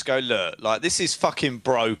 where you just go, "Look, like, this is fucking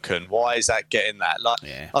broken. Why is that getting that?" Like,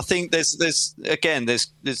 I think there's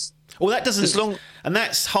well, that doesn't, and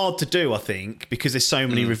that's hard to do, I think, because there's so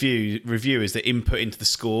many reviewers that input into the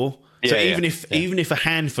score. So even if a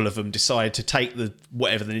handful of them decide to take the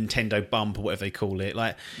Nintendo bump or whatever they call it,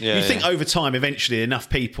 like, you think over time, eventually,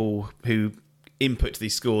 enough people who input to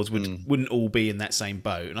these scores wouldn't all be in that same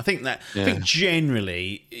boat. And I think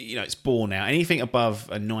generally, it's borne out. Anything above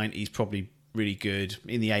a 90 is probably really good.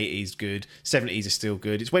 In the 80s, good. 70s are still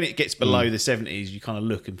good. It's when it gets below the 70s, you kind of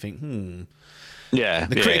look and think, the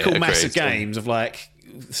critical mass of games of like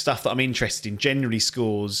stuff that I'm interested in generally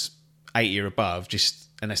scores 80 or above,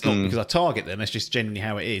 and that's not because I target them, that's just generally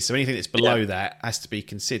how it is. So anything that's below that has to be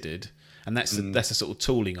considered, and that's the sort of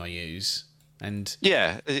tooling I use. And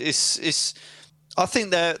it's I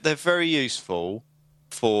think they're very useful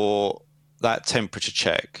for that temperature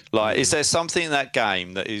check. Like, is there something in that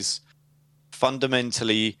game that is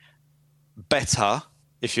fundamentally better,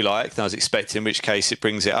 if you like, than I was expecting, in which case it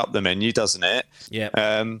brings it up the menu, doesn't it?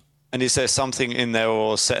 Yeah. And is there something in there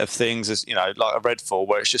or a set of things, as like a Redfall,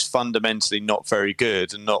 where it's just fundamentally not very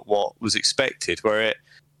good and not what was expected, where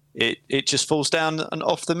it just falls down and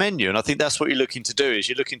off the menu? And I think that's what you're looking to do, is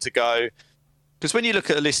you're looking to go, because when you look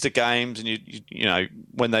at a list of games and you know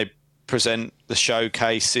when they present the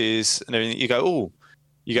showcases and everything, you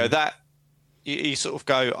go that you sort of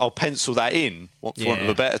go, I'll pencil that in, for want of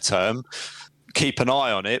a better term, keep an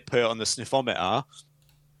eye on it, put it on the sniffometer,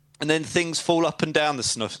 and then things fall up and down the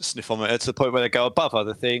sniffometer to the point where they go above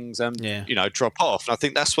other things and drop off. And I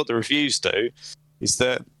think that's what the reviews do, is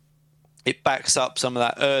that it backs up some of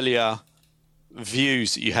that earlier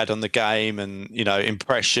views that you had on the game and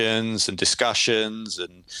impressions and discussions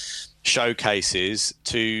and showcases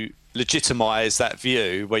to legitimize that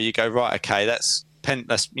view where you go, right, okay, that's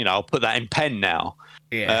I'll put that in pen now.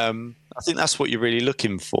 I think that's what you're really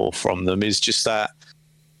looking for from them, is just that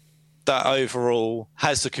overall,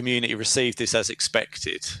 has the community received this as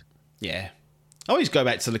expected? I always go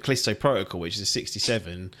back to the Callisto Protocol, which is a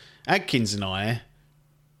 67. Adkins and I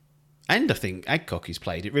think Adcock, who's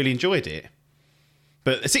played it, really enjoyed it.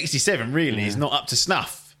 But a 67 really is not up to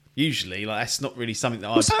snuff, usually. Like, that's not really something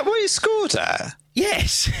that Was that what you scored at?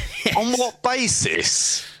 Yes. On what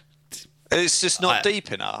basis? It's just not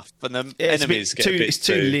deep enough, and the enemies get a bit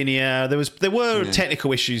too linear. There were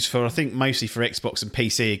technical issues for, I think, mostly for Xbox and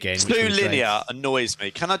PC again. Too linear annoys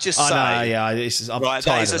me. Can I just say? I'm tired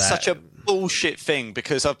that is is such a bullshit thing,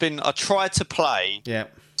 because I tried to play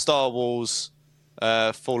Star Wars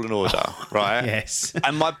Fallen Order, right? Yes.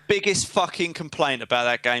 And my biggest fucking complaint about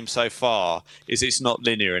that game so far is it's not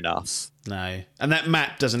linear enough. No, and that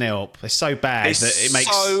map doesn't help. It's so bad that it makes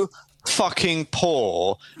so fucking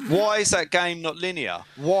poor. Why is that game not linear?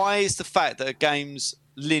 Why is the fact that a game's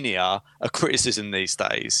linear a criticism these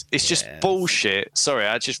days? It's just bullshit. Sorry,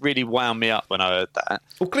 that just really wound me up when I heard that.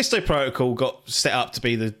 Well, Callisto Protocol got set up to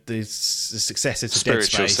be the successor to Dead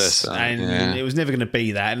Space, successor, and it was never going to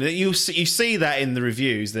be that. And you see that in the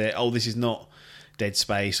reviews that this is not Dead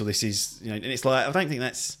Space, or this is and it's like, I don't think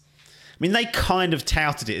that's. I mean, they kind of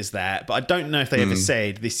touted it as that, but I don't know if they ever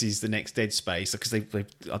said this is the next Dead Space, because I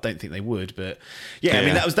don't think they would. But I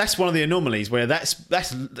mean, that's one of the anomalies where that's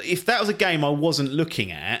if that was a game I wasn't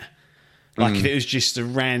looking at, like if it was just a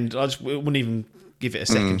random, I wouldn't even give it a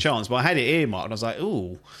second chance. But I had it earmarked, and I was like,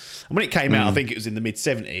 ooh. And when it came out, I think it was in the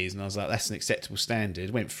mid-70s, and I was like, that's an acceptable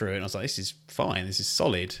standard. Went through it, and I was like, this is fine, this is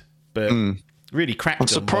solid. But really cracked. I'm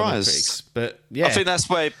surprised, but I think that's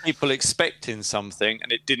where people expecting something and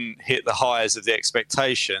it didn't hit the highs of the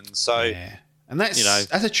expectations. So, and that's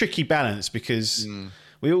a tricky balance, because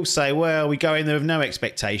we all say, well, we go in there with no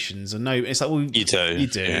expectations and no. It's like, well, you do.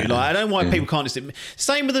 Yeah. Like, I don't know why people can't just.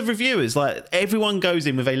 Same with the reviewers. Like, everyone goes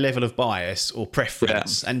in with a level of bias or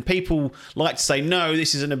preference, and people like to say, no,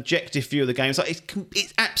 this is an objective view of the game. It's like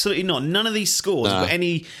it's absolutely not. None of these scores have got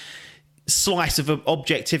any slice of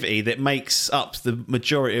objectivity that makes up the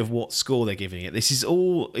majority of what score they're giving it. This is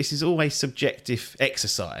all a subjective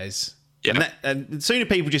exercise. And the sooner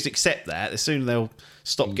people just accept that, the sooner they'll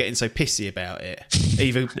stop getting so pissy about it,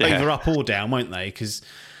 either up or down, won't they? Because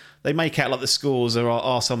they make out like the scores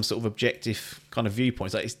are some sort of objective kind of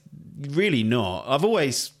viewpoints. Like, it's really not. I've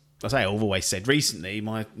always said recently,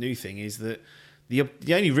 my new thing is that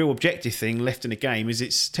the only real objective thing left in a game is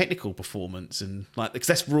its technical performance, and because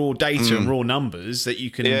that's raw data and raw numbers that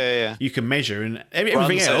you can you can measure, and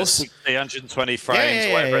everything else. 120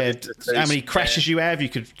 frames, whatever. How many crashes you have, you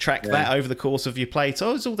could track that over the course of your play.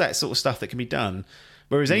 So it's all that sort of stuff that can be done.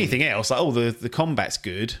 Whereas anything else, like the combat's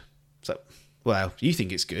good. So, well, you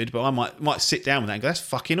think it's good, but I might sit down with that and go, that's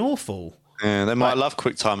fucking awful. Yeah, they might love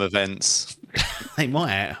QuickTime events. They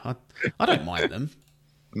might. I don't mind them.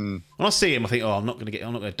 When I see him, I think, I'm not going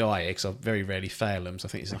to die here, because I very rarely fail them. So I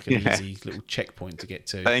think it's like an easy little checkpoint to get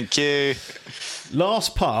to. Thank you.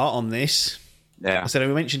 Last part on this. I said,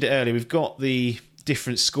 we mentioned it earlier. We've got the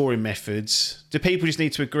different scoring methods. Do people just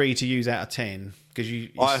need to agree to use out of 10? Because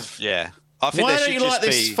I think why don't you like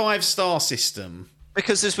this 5-star system?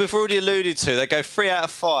 Because as we've already alluded to, they go 3 out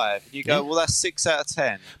of 5. You go, well, that's 6 out of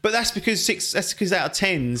 10. But that's because out of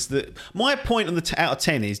 10s. That my point on the out of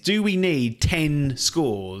 10 is: do we need 10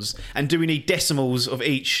 scores, and do we need decimals of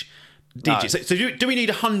each digit? No. So do we need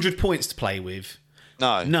 100 points to play with?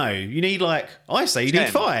 No. You need, I say, you 10.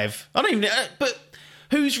 need 5. I don't even. But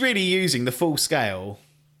who's really using the full scale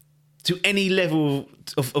to any level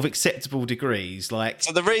of acceptable degrees?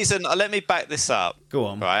 So the reason, let me back this up. Go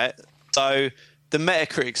on. Right. So the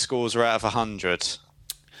Metacritic scores are out of 100.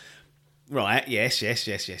 Right. Yes.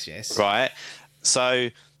 Right. So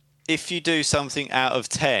if you do something out of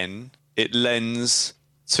 10, it lends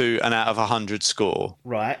to an out of 100 score.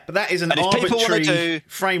 Right. But that is an arbitrary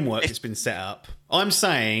framework that's been set up. I'm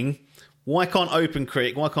saying, why can't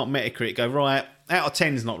OpenCritic, why can't Metacritic go, right, out of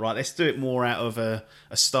 10 is not right. Let's do it more out of a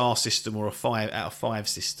star system or a 5 out of 5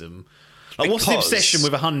 system. Like, what's the Because- obsession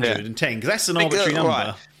with 110? Because that's an arbitrary number.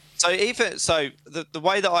 Right. So the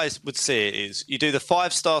way that I would see it is you do the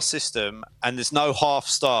 5-star system and there's no half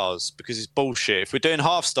stars because it's bullshit. If we're doing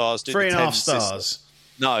half stars, do 3.5 the 10 stars. System.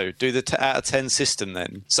 No, do the out of 10 system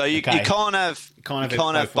then. So you Okay. can't have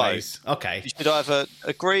both ways. Okay. You should either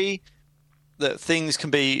agree that things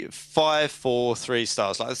can be 5, 4, 3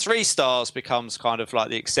 stars. Like 3 stars becomes kind of like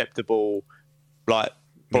the acceptable like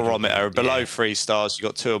barometer. Below 3 stars, you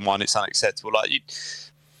got 2 and 1. It's unacceptable.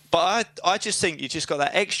 But I just think you just got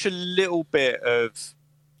that extra little bit of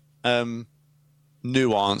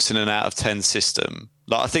nuance in an out of 10 system.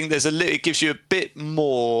 Like I think it gives you a bit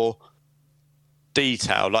more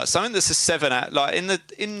detail. Like something that's a 7 out. Like in the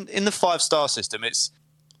 5-star system, it's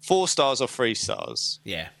 4 stars or 3 stars.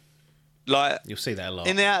 Yeah. Like You'll see that a lot.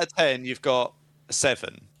 In the out of 10, you've got a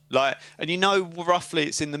 7. Like, and you know roughly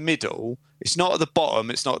it's in the middle. It's not at the bottom.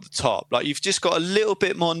 It's not at the top. Like you've just got a little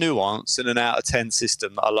bit more nuance in an out of 10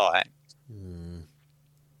 system that I like.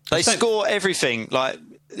 They score everything. Like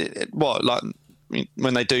like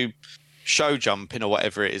when they do show jumping or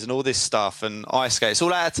whatever it is, and all this stuff and ice skate. It's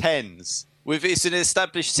all out of 10s. It's an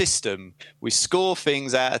established system. We score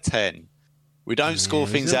things out of 10. We don't score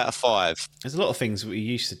things out of 5. There's a lot of things that we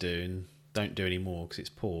used to do and don't do anymore because it's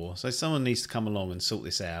poor. So someone needs to come along and sort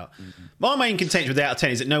this out. Mm-hmm. My main contention with the out of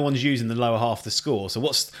 10 is that no one's using the lower half of the score. So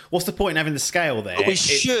what's the point in having the scale there? But we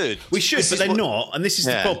should, but they're not, and this is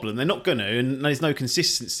the problem. They're not going to, and there's no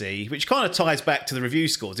consistency, which kind of ties back to the review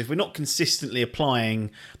scores. If we're not consistently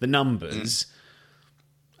applying the numbers,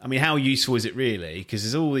 I mean, how useful is it really? Because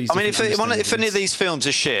there's all these. I mean, if any of these films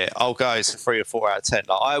are shit, I'll go it's a 3 or 4 out of 10.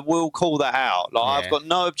 Like, I will call that out. Like, I've got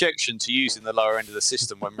no objection to using the lower end of the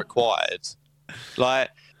system when required. Like,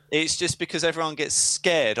 it's just because everyone gets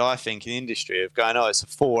scared, I think, in the industry of going, it's a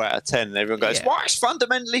 4 out of 10, and everyone goes, "Well, it's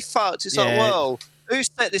fundamentally fucked." It's like, well, who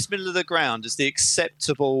set this middle of the ground as the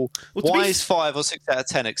acceptable? Why is 5 or 6 out of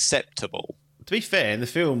 10 acceptable? To be fair, in the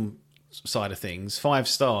film side of things, 5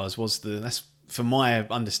 stars was that's. For my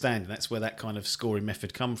understanding, that's where that kind of scoring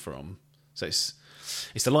method come from. So it's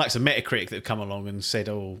the likes of Metacritic that have come along and said,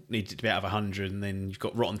 need it to be out of 100, and then you've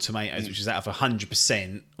got Rotten Tomatoes, which is out of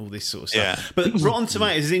 100%, all this sort of stuff. Yeah. But Rotten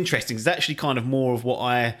Tomatoes is interesting. It's actually kind of more of what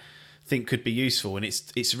I think could be useful, and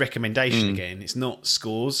it's a recommendation again. It's not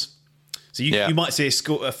scores. So you might see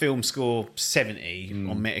a film score 70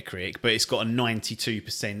 on Metacritic, but it's got a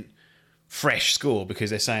 92% fresh score because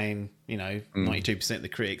they're saying 92% of the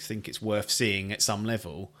critics think it's worth seeing at some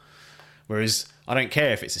level, whereas I don't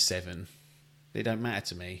care if it's a 7. It don't matter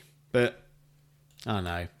to me. But I don't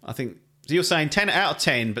know, I think so you're saying 10 out of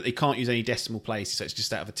 10, but they can't use any decimal places, so it's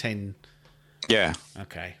just out of a 10.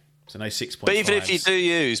 Okay, so no 6.5. But even if you do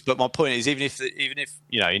use, but my point is, even if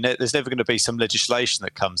there's never going to be some legislation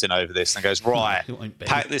that comes in over this and goes, right,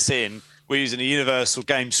 pack this in. We're using a universal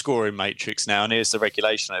game scoring matrix now, and here's the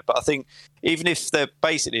regulation on it. But I think even if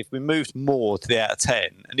if we moved more to the out of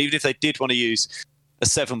 10, and even if they did want to use a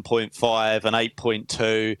 7.5, an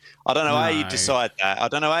 8.2, I don't know how you'd decide that. I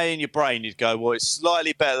don't know how in your brain you'd go, well, it's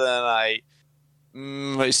slightly better than an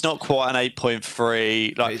 8. It's not quite an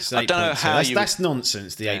 8.3. Like, I don't know how that's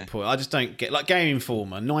nonsense, the 8 point. I just don't get... Like Game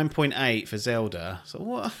Informer, 9.8 for Zelda. So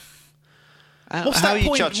what... What's that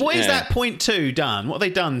point? What is that 0.2 done? What have they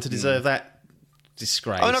done to deserve that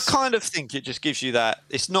disgrace? I mean, I kind of think it just gives you that.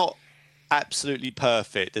 It's not absolutely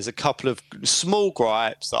perfect. There's a couple of small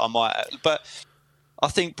gripes that I might, but I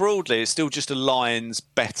think broadly it still just aligns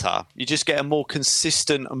better. You just get a more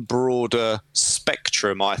consistent and broader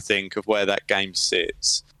spectrum, I think, of where that game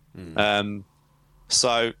sits.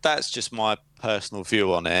 So that's just my personal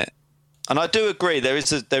view on it. And I do agree there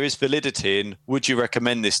is validity in would you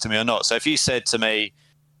recommend this to me or not. So if you said to me,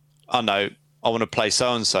 I want to play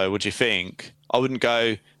so and so, what do you think? I wouldn't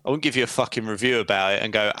give you a fucking review about it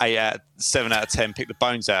and go 7 out of 10, pick the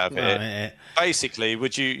bones out of it. Yeah. Basically,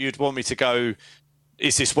 you'd want me to go,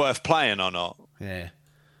 is this worth playing or not? Yeah.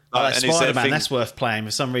 Like Spider-Man, that's worth playing.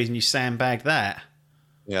 For some reason you sandbagged that.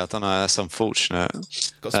 Yeah, I don't know, that's unfortunate.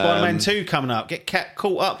 Got Spider-Man 2 coming up. Get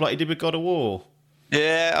caught up like you did with God of War.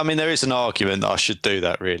 Yeah, I mean, there is an argument that I should do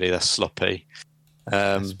that, really. That's sloppy.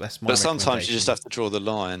 That's but sometimes you just have to draw the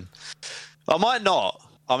line. I might not.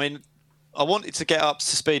 I mean, I wanted to get up to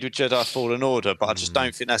speed with Jedi Fallen Order, but I just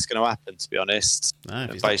don't think that's going to happen, to be honest,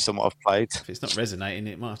 based on what I've played. If it's not resonating,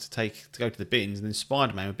 it might have to go to the bins, and then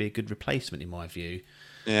Spider-Man would be a good replacement, in my view.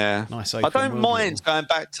 Yeah. Nice I don't mind going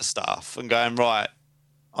back to stuff and going, right,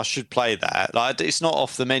 I should play that. Like, it's not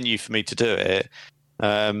off the menu for me to do it.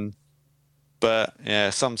 But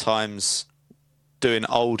yeah, sometimes doing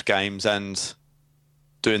old games and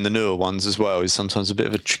doing the newer ones as well is sometimes a bit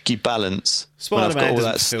of a tricky balance. when I've got Spider-Man all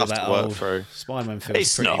doesn't that feel stuff that to work old. through. Spider-Man feels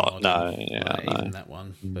It's pretty not. modern. No, yeah, like, no. even that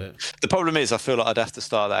one. But The problem is, I feel like I'd have to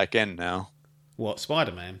start that again now. what,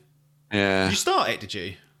 Spider-Man? Yeah. Did you start it? Did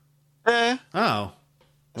you? Yeah. Oh,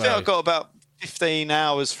 I think I got about 15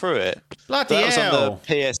 hours through it. bloody That was on hell!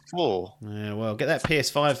 the PS4. Yeah, well, get that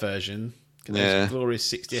PS5 version. Get those glorious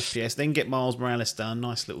 60 FPS. Then get Miles Morales done.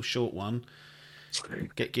 Nice little short one.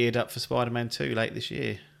 Get geared up for Spider-Man 2 late this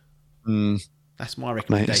year. That's my Mate,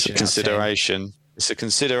 recommendation. it's a consideration. It's a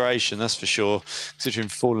consideration, that's for sure. Considering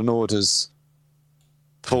Fallen Order's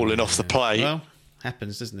falling off the plate, Well,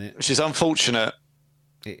 happens, doesn't it? which is unfortunate.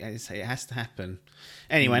 It has to happen.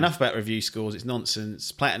 Anyway, enough about review scores. It's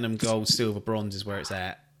nonsense. Platinum, gold, silver, bronze is where it's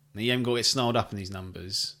at. Now, you haven't got to get snarled up in these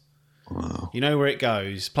numbers. Wow. You know where it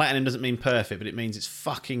goes. Platinum doesn't mean perfect, but it means it's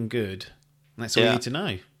fucking good. And that's all you need to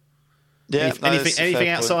know. Yeah, Anything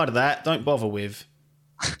outside of that, don't bother with.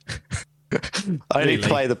 I only really.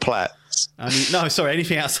 play the plats.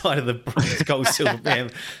 Anything outside of the bronze, gold, silver,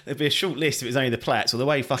 there'd be a short list if it's only the plats. Or the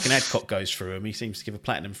way fucking Adcock goes through them, he seems to give a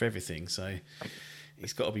platinum for everything. So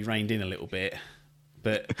he's got to be reined in a little bit.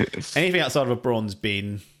 But anything outside of a bronze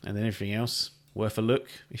bin, and then everything else, worth a look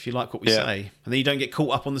if you like what we say. And then you don't get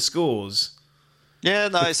caught up on the scores. Yeah,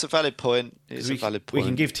 no, it's a valid point. It's a valid point. We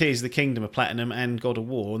can give Tears of the Kingdom a platinum and God of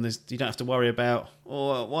War, and you don't have to worry about,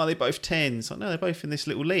 why are they both 10s? Like, no, they're both in this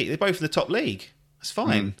little league. They're both in the top league. That's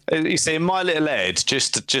fine. You see, in my little head,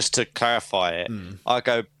 just to clarify it, I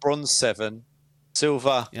go bronze 7,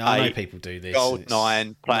 silver 8, I know people do this. gold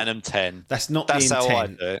 9, platinum 10. That's not That's the intent. how I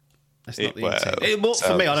do it. That's not the intent.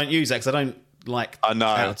 For me, I don't use that because I don't like I know.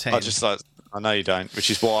 out of 10. I know you don't,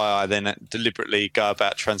 which is why I then deliberately go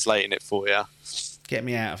about translating it for you. Get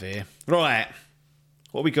me out of here. Right.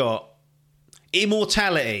 What we got?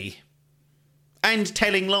 Immortality and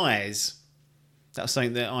Telling Lies. That was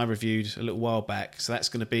something that I reviewed a little while back. So that's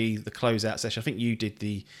going to be the closeout session. I think you did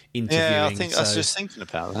the interviewing. Yeah, I was just thinking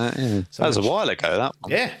about that. Yeah. So that was a while ago, that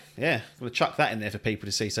one. Yeah. I'm going to chuck that in there for people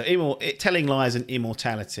to see. So Telling Lies and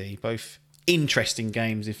Immortality, both interesting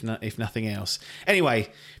games, if nothing else. Anyway,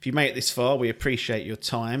 if you made it this far, we appreciate your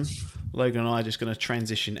time. Logan and I are just going to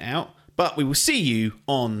transition out. But we will see you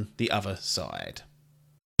on the other side.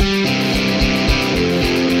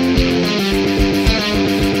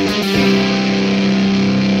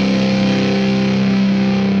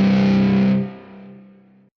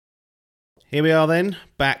 Here we are then,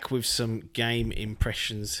 back with some game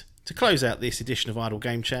impressions to close out this edition of Idle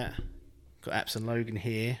Game Chat. Got Apps and Logan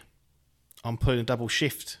here. I'm pulling a double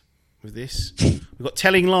shift with this. We've got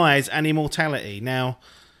Telling Lies and Immortality. Now,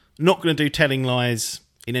 I'm not going to do Telling Lies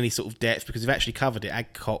in any sort of depth because we've actually covered it.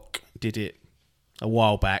 Adcock did it a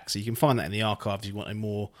while back, so you can find that in the archives if you want a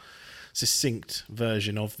more succinct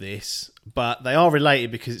version of this. But they are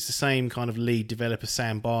related because it's the same kind of lead developer,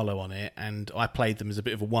 Sam Barlow, on it, and I played them as a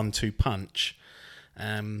bit of a 1-2 punch.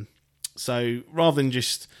 So rather than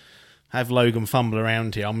just have Logan fumble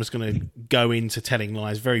around here, I'm just going to go into Telling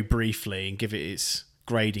Lies very briefly and give it its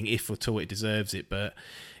grading if at all it deserves it. But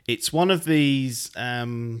it's one of these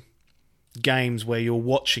games where you're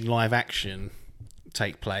watching live action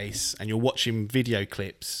take place and you're watching video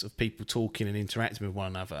clips of people talking and interacting with one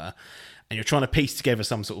another, and you're trying to piece together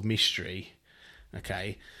some sort of mystery.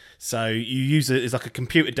 Okay, so you use it as like a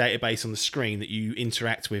computer database on the screen that you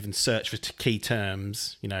interact with and search for key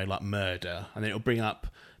terms, like murder, and then it'll bring up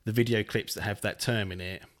the video clips that have that term in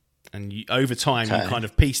it. And over time, you kind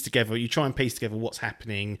of try and piece together what's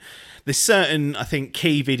happening. There's certain, I think,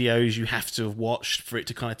 key videos you have to have watched for it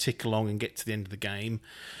to kind of tick along and get to the end of the game.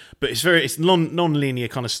 But it's non-linear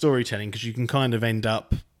kind of storytelling because you can kind of end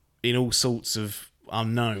up in all sorts of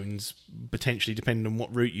unknowns, potentially depending on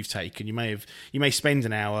what route you've taken. You may spend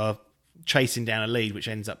an hour chasing down a lead, which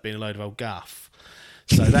ends up being a load of old guff.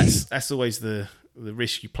 So that's always the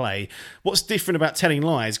risk you play. What's different about Telling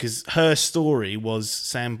Lies, because her story was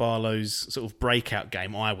Sam Barlow's sort of breakout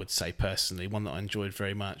game, I would say personally, one that I enjoyed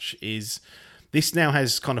very much, is this now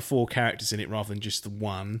has kind of 4 characters in it rather than just the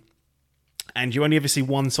one, and you only ever see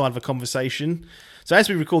one side of a conversation. So as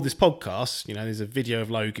we record this podcast, there's a video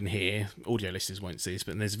of Logan here, audio listeners won't see this,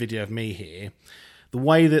 but there's a video of me here. The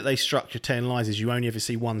way that they structure Telling Lies is you only ever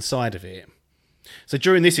see one side of it. So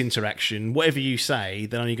during this interaction, whatever you say,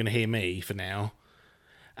 they're only going to hear me for now.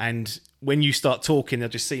 And when you start talking, they'll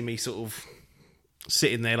just see me sort of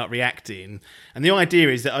sitting there like reacting. And the idea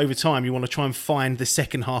is that over time, you want to try and find the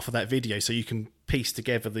second half of that video so you can piece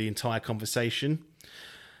together the entire conversation.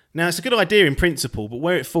 Now, it's a good idea in principle, but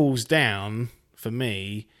where it falls down for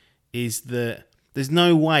me is that there's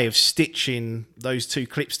no way of stitching those 2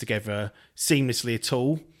 clips together seamlessly at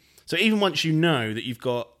all. So even once you know that you've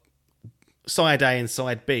got side A and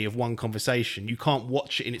side B of one conversation, you can't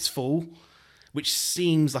watch it in its full, which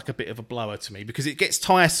seems like a bit of a blower to me because it gets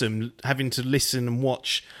tiresome having to listen and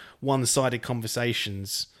watch one-sided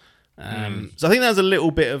conversations. So I think that was a little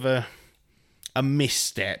bit of a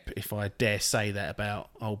misstep, if I dare say that, about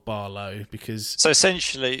old Barlow, because... So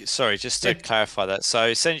essentially, sorry, just to clarify that. So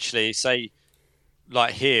essentially, say,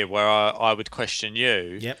 like here, where I would question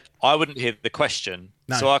you, Yep. I wouldn't hear the question.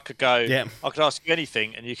 No. So I could go, Yep. I could ask you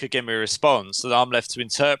anything and you could give me a response. So that I'm left to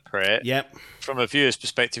interpret Yep. from a viewer's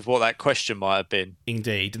perspective what that question might have been.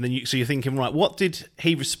 Indeed. And then so you're thinking, right, what did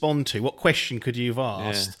he respond to? What question could you have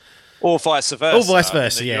asked? Yeah. Or vice versa. Or vice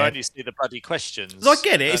versa, You yeah. only see the bloody questions. So I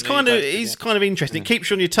get it. It's kind of interesting. It keeps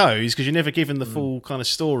you on your toes because you're never given the full kind of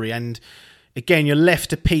story, and again, you're left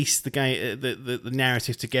to piece the game, the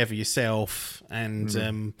narrative together yourself, and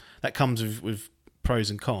that comes with pros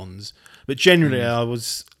and cons. But generally,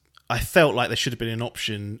 I felt like there should have been an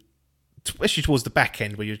option, especially towards the back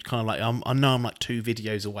end, where you're kind of like, I know I'm like 2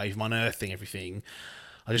 videos away from unearthing everything.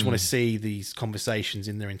 I just want to see these conversations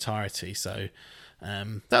in their entirety. So.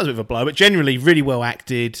 That was a bit of a blow, but generally really well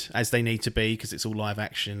acted, as they need to be, because it's all live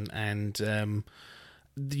action, and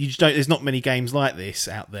there's not many games like this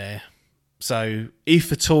out there. So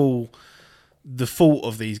if at all the fault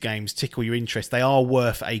of these games tickle your interest, they are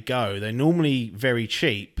worth a go. They're normally very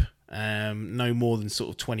cheap, no more than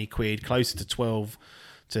sort of 20 quid, closer to 12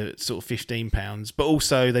 to sort of £15, but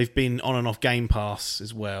also they've been on and off Game Pass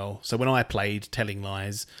as well. So when I played Telling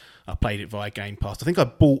Lies, I played it via Game Pass. I think I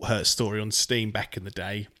bought Her Story on Steam back in the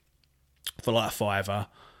day for like £5,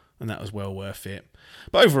 and that was well worth it.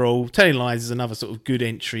 But overall, Telling Lies is another sort of good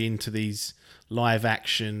entry into these live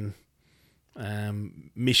action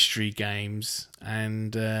mystery games,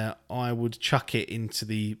 and I would chuck it into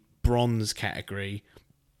the bronze category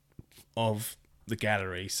of the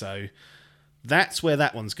gallery. So that's where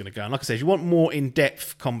that one's going to go. And like I said, if you want more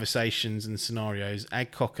in-depth conversations and scenarios,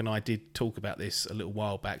 Adcock and I did talk about this a little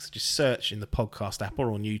while back. So just search in the podcast app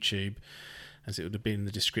or on YouTube, as it would have been in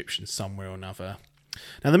the description somewhere or another.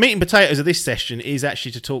 Now, the meat and potatoes of this session is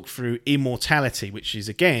actually to talk through Immortality, which is,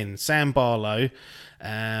 again, Sam Barlow,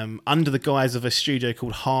 under the guise of a studio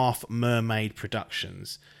called Half Mermaid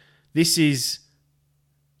Productions. This is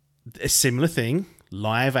a similar thing,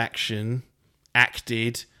 live action,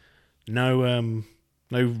 acted, no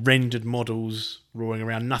rendered models roaring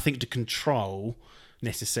around, nothing to control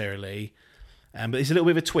necessarily, but it's a little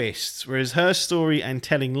bit of a twist. Whereas Her Story and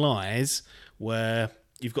Telling Lies, where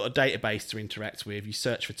you've got a database to interact with, you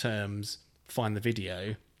search for terms, find the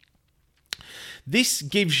video. This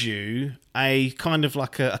gives you a kind of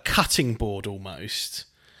like a cutting board almost,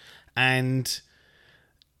 and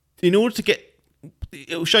in order to get,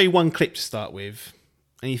 it'll show you one clip to start with.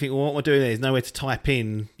 And you think, well, what am I doing there? There's nowhere to type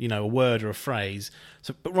in, a word or a phrase.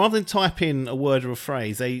 So, but rather than type in a word or a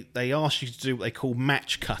phrase, they ask you to do what they call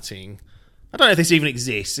match cutting. I don't know if this even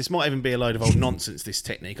exists. This might even be a load of old nonsense, this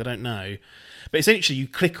technique. I don't know. But essentially, you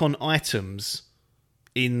click on items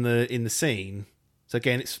in the scene. So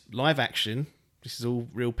again, it's live action. This is all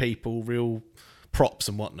real people, real props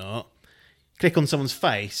and whatnot. Click on someone's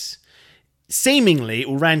face. Seemingly, it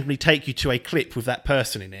will randomly take you to a clip with that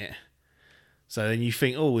person in it. So then you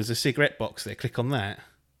think, oh, there's a cigarette box there. Click on that.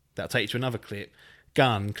 That'll take you to another clip.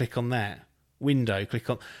 Gun, click on that. Window, click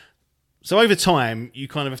on... So over time, you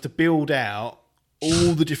kind of have to build out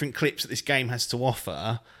all the different clips that this game has to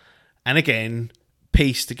offer, and again,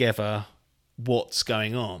 piece together what's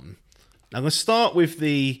going on. Now, I'm going to start with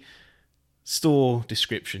the store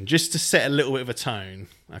description, just to set a little bit of a tone,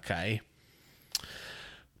 okay?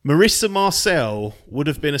 Marissa Marcel would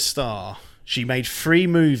have been a star. She made 3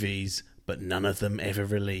 movies, but none of them ever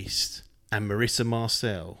released. And Marissa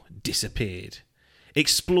Marcel disappeared.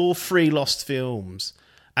 Explore 3 lost films.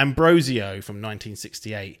 Ambrosio from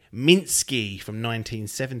 1968. Minsky from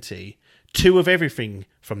 1970. 2 of Everything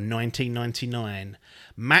from 1999.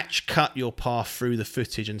 Match cut your path through the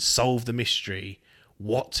footage and solve the mystery.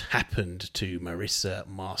 What happened to Marissa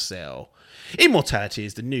Marcel? Immortality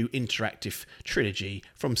is the new interactive trilogy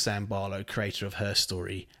from Sam Barlow, creator of Her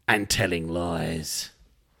Story and Telling Lies.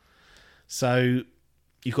 So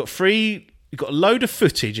you've got a load of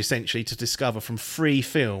footage essentially to discover from 3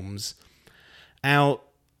 films. Now,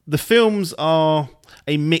 the films are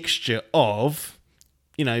a mixture of,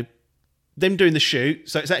 them doing the shoot.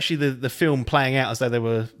 So it's actually the film playing out as though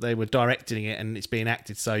they were directing it and it's being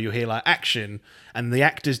acted. So you'll hear like action and the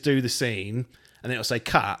actors do the scene and then it'll say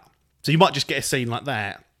cut. So you might just get a scene like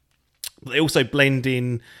that. But they also blend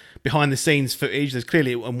in behind the scenes footage. There's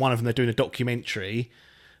clearly, on one of them, they're doing a documentary.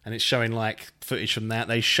 and it's showing like footage from that.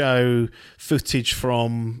 They show footage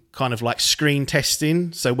from kind of like screen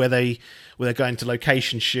testing, so where they're going to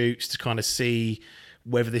location shoots to kind of see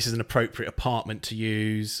whether this is an appropriate apartment to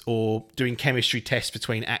use, or doing chemistry tests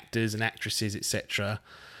between actors and actresses, etc.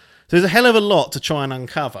 So there's a hell of a lot to try and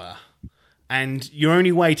uncover, and your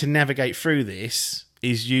only way to navigate through this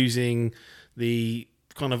is using the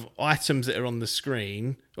kind of items that are on the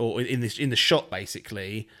screen or in the shot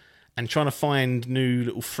basically, and trying to find new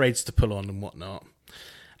little threads to pull on and whatnot.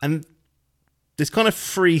 And there's kind of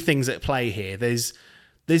three things at play here. There's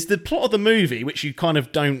the plot of the movie, which you kind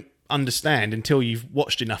of don't understand until you've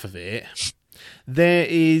watched enough of it. There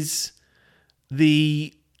is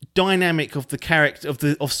the dynamic of the character of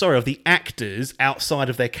the actors outside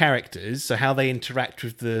of their characters, so how they interact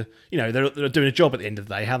with they're doing a job at the end of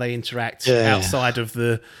the day, how they interact outside of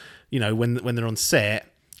the when they're on set.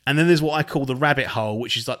 And then there's what I call the rabbit hole,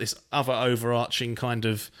 which is like this other overarching kind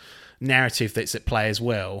of narrative that's at play as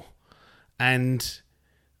well. And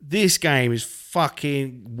this game is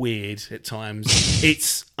fucking weird at times.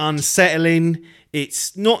 It's unsettling.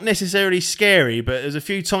 It's not necessarily scary, but there's a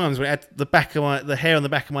few times where it had the hair on the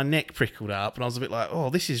back of my neck prickled up, and I was a bit like, oh,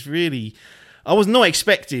 this is really... I was not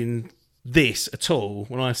expecting this at all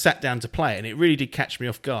when I sat down to play it, and it really did catch me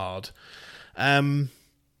off guard.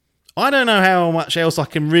 I don't know how much else I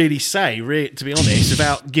can really say, to be honest,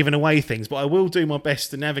 about giving away things, but I will do my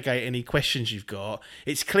best to navigate any questions you've got.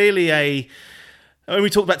 It's clearly when we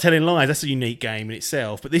talked about telling lies, that's a unique game in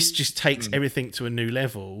itself, but this just takes everything to a new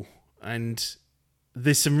level, and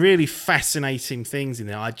there's some really fascinating things in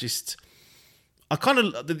there. The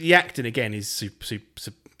acting again is super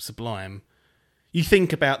sublime. You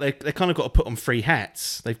think about they kind of got to put on three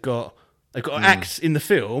hats. They've got to act in the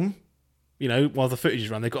film, while the footage is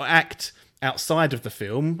run. They've got to act outside of the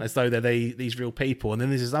film as though they're these real people, and then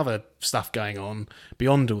there's this other stuff going on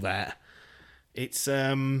beyond all that. It's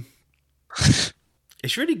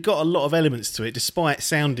it's really got a lot of elements to it, despite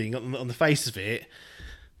sounding on the face of it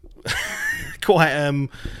quite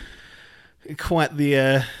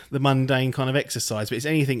the mundane kind of exercise. But it's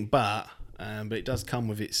anything but it does come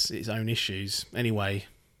with its own issues. Anyway,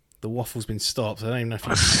 the waffle's been stopped. I don't even know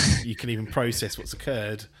if you can even process what's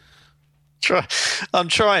occurred. I'm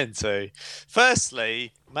trying to.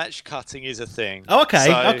 Firstly, match cutting is a thing. Oh,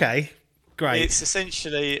 okay, okay. Great. It's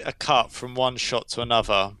essentially a cut from one shot to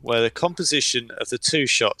another, where the composition of the two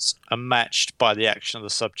shots are matched by the action of the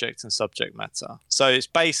subject and subject matter. So it's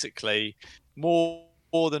basically more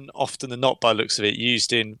than often than not, by the looks of it,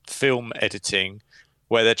 used in film editing,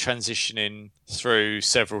 where they're transitioning through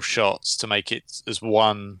several shots to make it as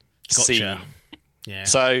one scene. Yeah.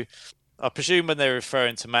 So I presume when they're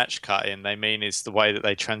referring to match cutting, they mean it's the way that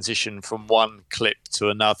they transition from one clip to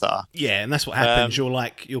another. Yeah, and that's what happens.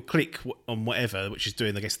 You'll click on whatever, which is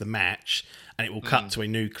doing, I guess, the match, and it will cut to a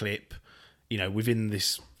new clip, within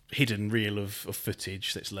this hidden reel of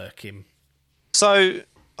footage that's lurking. So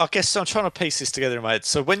I guess I'm trying to piece this together in my head.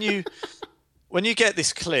 So when you get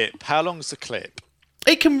this clip, how long's the clip?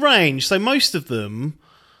 It can range. So most of them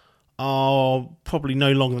are probably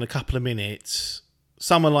no longer than a couple of minutes.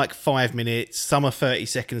 Some are like 5 minutes, some are 30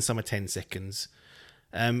 seconds, some are 10 seconds.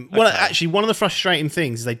 Well, actually, one of the frustrating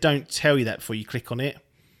things is they don't tell you that before you click on it.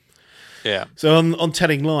 Yeah. So on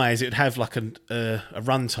Telling Lies, it would have like a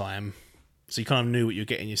runtime, so you kind of knew what you're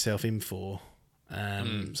getting yourself in for.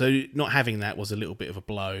 So not having that was a little bit of a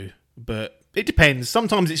blow, but it depends.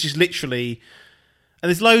 Sometimes it's just literally... And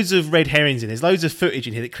there's loads of red herrings in there. There's loads of footage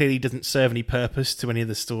in here that clearly doesn't serve any purpose to any of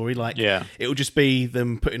the story. Like, it will just be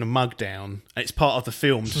them putting a mug down, and it's part of the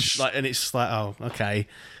film. And it's just like, oh, okay.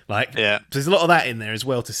 Like, so there's a lot of that in there as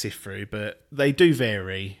well to sift through, but they do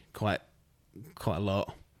vary quite a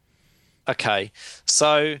lot. Okay,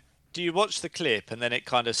 so do you watch the clip and then it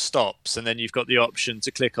kind of stops, and then you've got the option to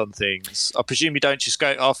click on things? I presume you don't just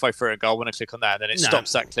go halfway through and go, I want to click on that, and then it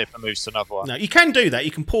stops that clip and moves to another one. No, you can do that. You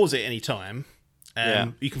can pause it at any time.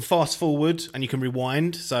 You can fast forward and you can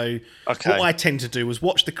rewind. So what I tend to do is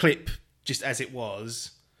watch the clip just as it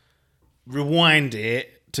was, rewind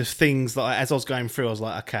it to things that as I was going through, I was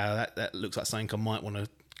like, okay, that looks like something I might want to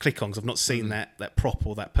click on because I've not seen that prop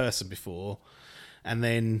or that person before. And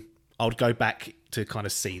then I would go back to kind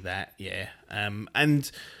of see that,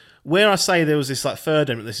 and where I say there was this like third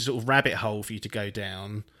element, this sort of rabbit hole for you to go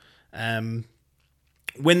down,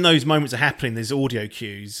 when those moments are happening, there's audio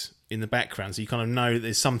cues in the background, so you kind of know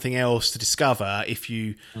there's something else to discover if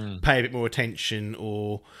you pay a bit more attention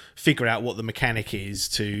or figure out what the mechanic is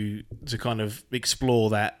to kind of explore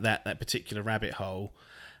that particular rabbit hole.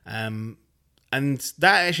 And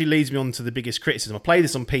that actually leads me on to the biggest criticism. I play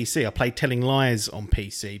this on PC. I play Telling Lies on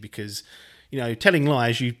PC because telling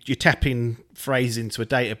lies, you're tapping phrases into a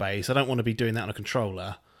database. I don't want to be doing that on a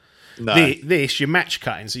controller. No. This, you're match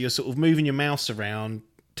cutting, so you're sort of moving your mouse around,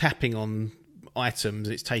 tapping on items,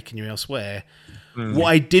 it's taking you elsewhere. What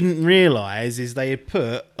I didn't realise is they had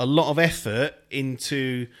put a lot of effort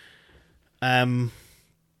into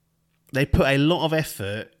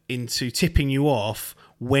tipping you off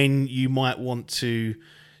when you might want to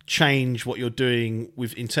change what you're doing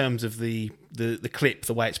with in terms of the clip,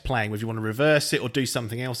 the way it's playing, whether you want to reverse it or do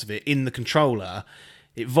something else with it in the controller.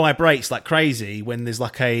 It vibrates like crazy when there's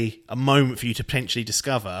like a moment for you to potentially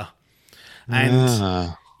discover.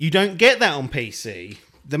 And you don't get that on PC.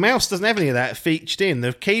 The mouse doesn't have any of that featured in.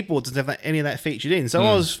 The keyboard doesn't have any of that featured in. So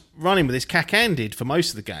I was running with this cack-handed for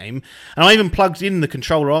most of the game. And I even plugged in the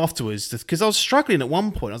controller afterwards because I was struggling at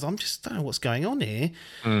one point. I was like, don't know what's going on here.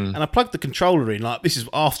 And I plugged the controller in. Like, this is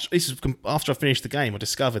after I finished the game. I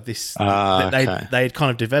discovered this that they had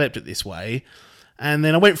kind of developed it this way. And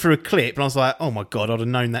then I went through a clip and I was like, oh my God, I'd have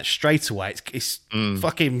known that straight away. It's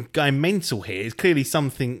fucking going mental here. It's clearly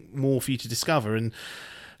something more for you to discover. And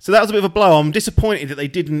so that was a bit of a blow. I'm disappointed that they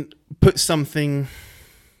didn't put something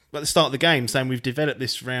at the start of the game saying we've developed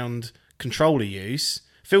this around controller use.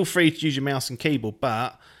 Feel free to use your mouse and keyboard,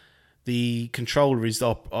 but the controller is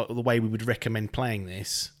the way we would recommend playing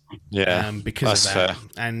this. Yeah, because of that. Fair.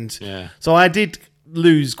 And so I did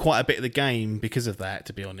lose quite a bit of the game because of that,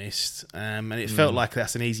 to be honest. And it felt like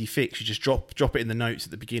that's an easy fix. You just drop it in the notes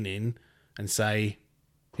at the beginning and say,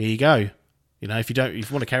 here you go. If you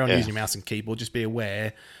want to carry on using your mouse and keyboard, just be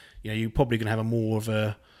aware. You're probably going to have a more of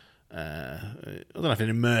a I don't know if an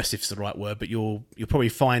immersive is the right word, but you'll probably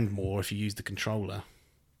find more if you use the controller.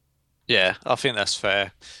 Yeah, I think that's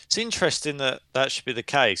fair. It's interesting that should be the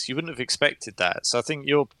case. You wouldn't have expected that. So I think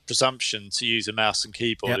your presumption to use a mouse and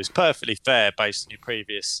keyboard is perfectly fair based on your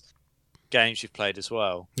previous games you've played as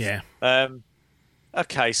well. Yeah.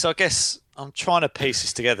 Okay, so I guess I'm trying to piece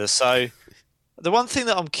this together. So the one thing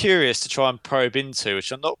that I'm curious to try and probe into,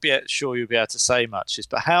 which I'm not sure you'll be able to say much, is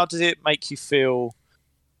but how did it make you feel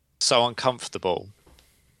so uncomfortable?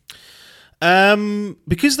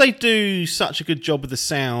 Because they do such a good job with the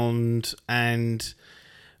sound, and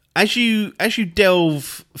as you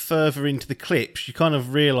delve further into the clips, you kind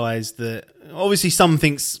of realise that obviously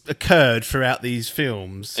something's occurred throughout these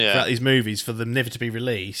films, throughout these movies, for them never to be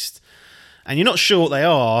released. And you're not sure what they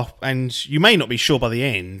are, and you may not be sure by the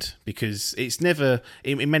end, because it's never,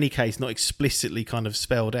 in many cases, not explicitly kind of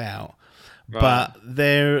spelled out. Right. But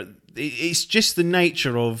it's just the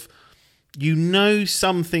nature of,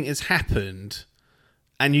 something has happened,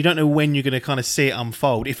 and you don't know when you're going to kind of see it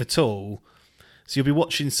unfold, if at all. So you'll be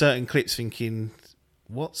watching certain clips thinking,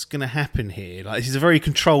 what's going to happen here? Like, this is a very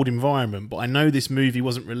controlled environment, but I know this movie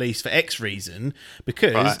wasn't released for X reason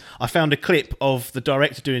because I found a clip of the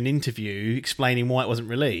director doing an interview explaining why it wasn't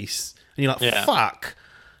released. And you're like, fuck.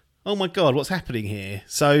 Oh my God, what's happening here?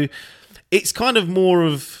 So it's kind of more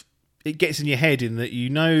of, it gets in your head in that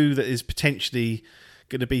that there's potentially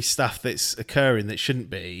going to be stuff that's occurring that shouldn't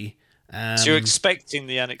be. So you're expecting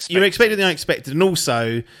the unexpected. You're expecting the unexpected, and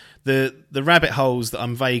also the rabbit holes that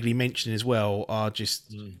I'm vaguely mentioning as well are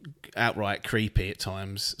just outright creepy at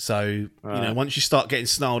times. So once you start getting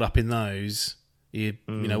snarled up in those,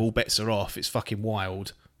 all bets are off. It's fucking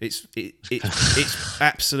wild. It's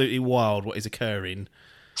absolutely wild what is occurring.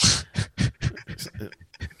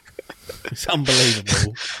 It's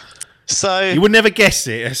unbelievable. So you would never guess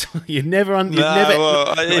it. Not in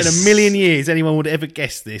a million years anyone would ever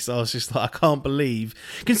guess this. I was just like, I can't believe.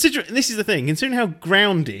 Considering this is the thing. Considering how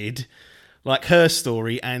grounded, like, Her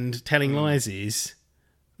Story and Telling Lies is,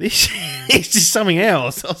 this it's just something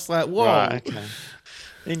else. I was like, whoa. Right, okay.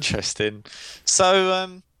 Interesting.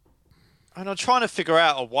 So, and I'm trying to figure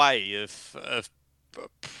out a way of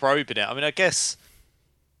probing it. I mean, I guess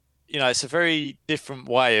it's a very different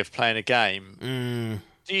way of playing a game.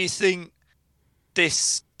 Do you think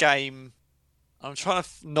this game, I'm trying to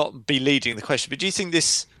not be leading the question, but do you think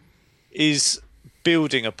this is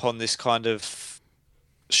building upon this kind of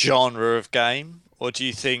genre of game? Or do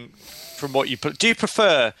you think, from what do you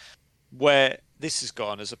prefer where this has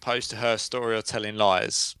gone as opposed to Her Story or Telling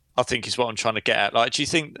Lies? I think is what I'm trying to get at. Like, do you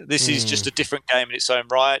think this is just a different game in its own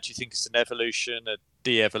right? Do you think it's an evolution, a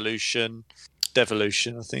de-evolution?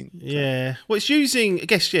 Devolution, I think. Yeah. Well, it's using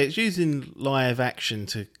live action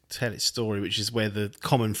to tell its story, which is where the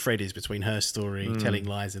common thread is between Her Story, Telling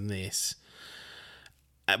Lies, and this.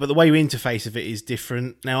 But the way you interface of it is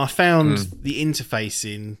different. Now, I found the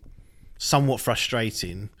interfacing somewhat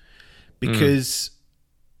frustrating because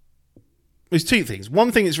there's two things.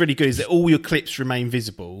 One thing that's really good is that all your clips remain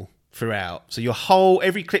visible. throughout. So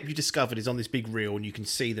every clip you discovered is on this big reel, and you can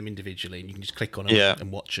see them individually, and you can just click on them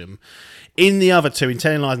and watch them. In the other two, in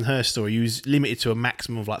Telling Lies and Her Story, you was limited to a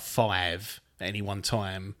maximum of like 5 at any one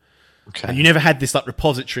time. Okay. And you never had this like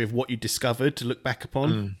repository of what you discovered to look back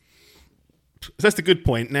upon. So that's the good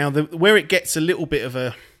point. Now, where it gets a little bit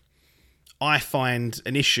of I find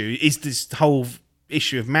an issue is this whole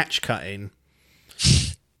issue of match cutting.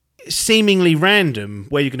 Seemingly random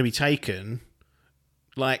where you're going to be taken.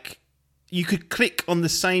 Like, you could click on the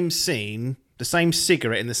same scene, the same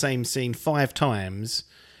cigarette in the same scene 5 times,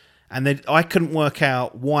 and then I couldn't work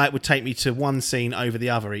out why it would take me to one scene over the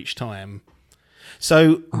other each time.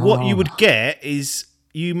 So what you would get is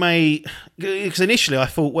because initially I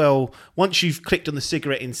thought, well, once you've clicked on the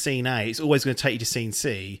cigarette in scene A, it's always going to take you to scene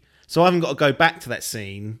C. So I haven't got to go back to that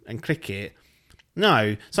scene and click it.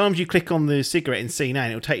 No, sometimes you click on the cigarette in scene A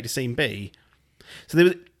and it'll take you to scene B. So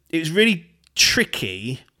it was really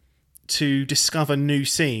tricky to discover new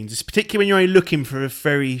scenes, particularly when you're only looking for a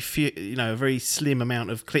very slim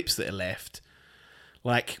amount of clips that are left.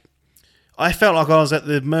 Like, I felt like I was at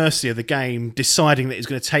the mercy of the game deciding that it was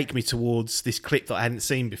going to take me towards this clip that I hadn't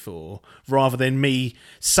seen before, rather than me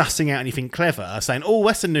sussing out anything clever, saying, oh,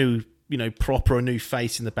 that's a new, prop or a new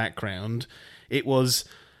face in the background. It was,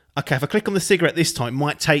 okay, if I click on the cigarette this time, it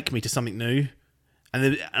might take me to something new.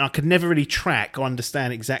 And I could never really track or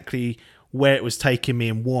understand exactly where it was taking me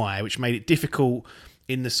and why, which made it difficult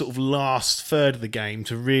in the sort of last third of the game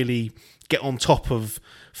to really get on top of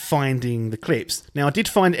finding the clips. Now, I did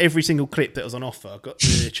find every single clip that was on offer. I got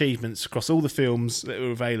the achievements across all the films that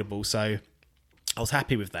were available, so I was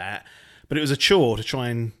happy with that. But it was a chore to try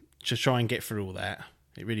and get through all that.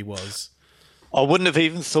 It really was. I wouldn't have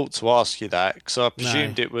even thought to ask you that, because I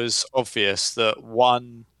presumed it was obvious that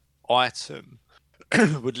one item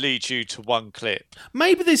would lead you to one clip.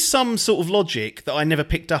 Maybe there's some sort of logic that I never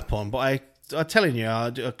picked up on, but I'm telling you,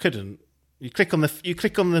 I couldn't. You click on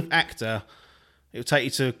the actor, it'll take you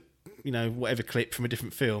to whatever clip from a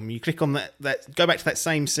different film. You click on that go back to that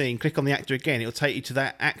same scene, click on the actor again, it'll take you to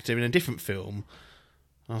that actor in a different film.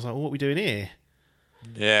 I was like, what are we doing here?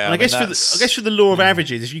 Yeah, and I guess for the law of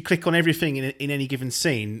averages, if you click on everything in any given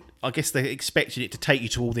scene, I guess they're expecting it to take you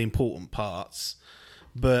to all the important parts.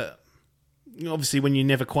 But obviously, when you're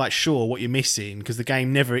never quite sure what you're missing, because the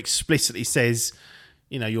game never explicitly says,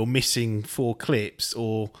 you're missing 4 clips,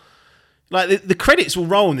 or like the credits will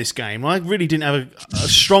roll in this game. I really didn't have a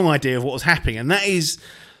strong idea of what was happening, and that is,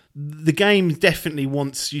 the game definitely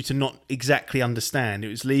wants you to not exactly understand. It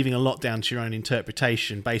was leaving a lot down to your own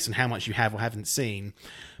interpretation based on how much you have or haven't seen.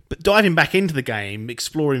 But diving back into the game,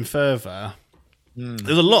 exploring further,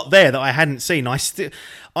 there's a lot there that I hadn't seen. I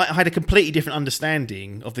had a completely different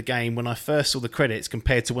understanding of the game when I first saw the credits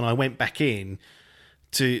compared to when I went back in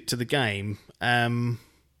to the game,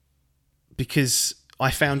 because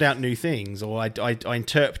I found out new things, or I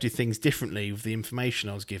interpreted things differently with the information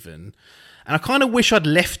I was given. And I kind of wish I'd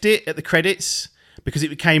left it at the credits, because it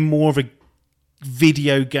became more of a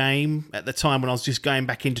video game at the time when I was just going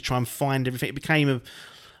back in to try and find everything. It became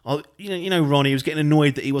Ronnie was getting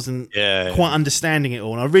annoyed that he wasn't quite understanding it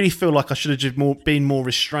all. And I really feel like I should have just been more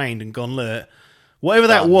restrained and gone, look, whatever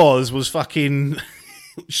that was fucking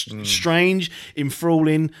strange,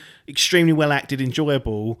 enthralling, extremely well acted,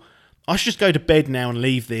 enjoyable. I should just go to bed now and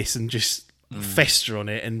leave this and just fester on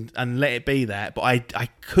it and let it be that. But I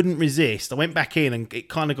couldn't resist. I went back in and it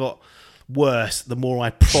kind of got worse the more I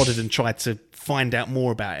prodded and tried to find out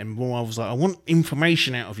more about it. And more I was like, I want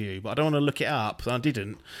information out of you, but I don't want to look it up. And I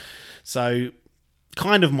didn't. So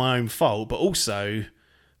kind of my own fault, but also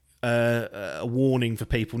a warning for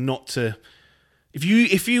people not to...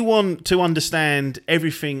 If you want to understand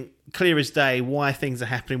everything clear as day, why things are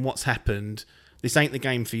happening, what's happened, this ain't the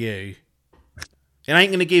game for you. It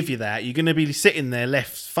ain't going to give you that. You're going to be sitting there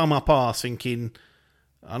left thumb up arse thinking,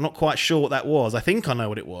 I'm not quite sure what that was. I think I know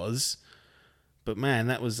what it was. But man,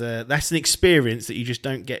 that's an experience that you just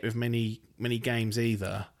don't get with many games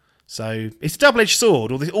either. So it's a double-edged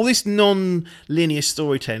sword. All this non-linear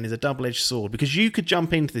storytelling is a double-edged sword, because you could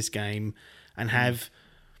jump into this game and have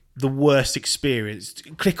the worst experience.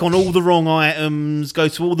 Click on all the wrong items, go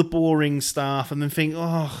to all the boring stuff, and then think,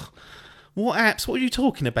 oh, what apps? What are you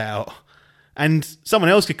talking about? And someone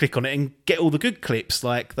else could click on it and get all the good clips.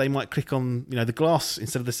 Like they might click on the glass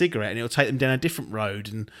instead of the cigarette, and it'll take them down a different road.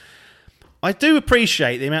 And I do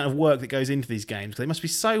appreciate the amount of work that goes into these games, because they must be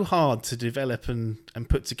so hard to develop and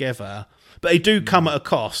put together. But they do come at a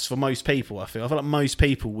cost for most people, I feel. I feel like most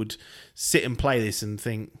people would sit and play this and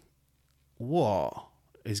think, what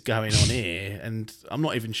is going on here? And I'm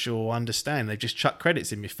not even sure I understand. They've just chucked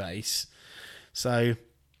credits in my face. So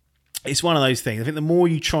it's one of those things. I think the more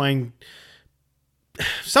you try and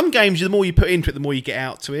some games, the more you put into it, the more you get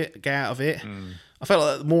out of it. I felt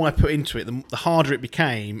like the more I put into it, the harder it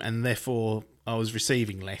became, and therefore I was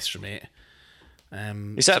receiving less from it.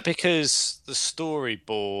 Is that because the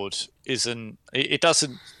storyboard isn't? It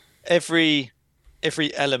doesn't. Every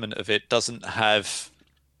element of it doesn't have.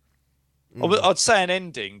 I'd say an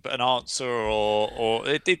ending, but an answer, or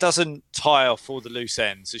it doesn't tie off all the loose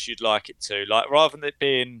ends as you'd like it to. Like rather than it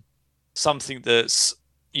being something that's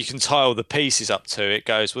you can tie all the pieces up to, it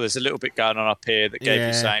goes, well, there's a little bit going on up here that gave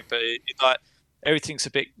you something, but like everything's a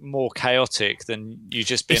bit more chaotic than you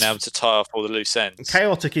just being able to tie off all the loose ends.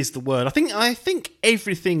 Chaotic is the word. I think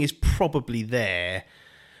everything is probably there,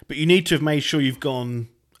 but you need to have made sure you've gone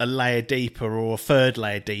a layer deeper or a third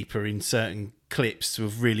layer deeper in certain clips to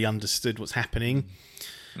have really understood what's happening.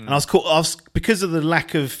 And I was because of the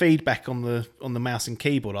lack of feedback on the mouse and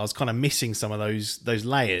keyboard, I was kind of missing some of those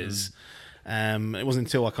layers. It wasn't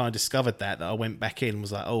until I kind of discovered that I went back in and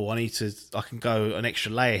was like, oh, I can go an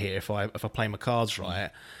extra layer here if I play my cards right.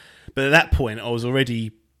 But at that point, I was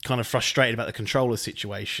already kind of frustrated about the controller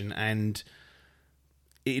situation, and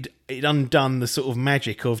it undone the sort of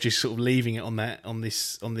magic of just sort of leaving it on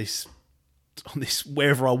this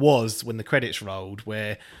wherever I was when the credits rolled,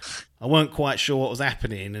 where I weren't quite sure what was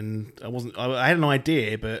happening, and I had an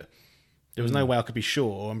idea, but there was no way I could be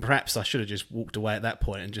sure, and perhaps I should have just walked away at that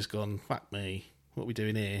point and just gone, fuck me, what are we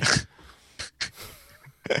doing here?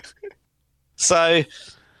 So,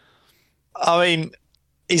 I mean,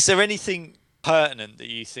 is there anything pertinent that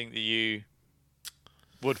you think that you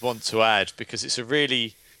would want to add? Because it's a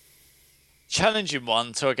really challenging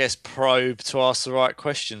one to, I guess, probe to ask the right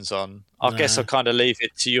questions on. I guess I'll kind of leave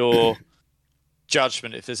it to your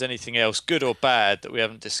judgment if there's anything else, good or bad, that we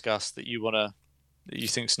haven't discussed that you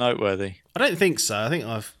think's noteworthy. I don't think so. I think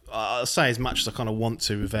I'll say as much as I kind of want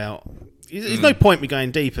to without. There's no point me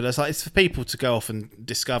going deeper. It's for people to go off and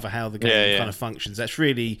discover how the game kind of functions.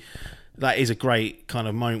 That is a great kind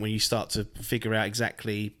of moment when you start to figure out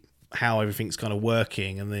exactly how everything's kind of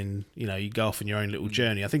working, and then you go off on your own little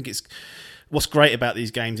journey. I think what's great about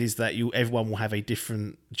these games is that everyone will have a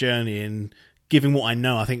different journey, and given what I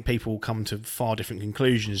know, I think people will come to far different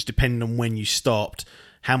conclusions depending on when you stopped,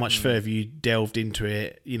 how much further you delved into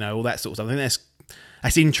it, all that sort of stuff. I think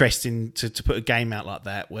that's interesting to put a game out like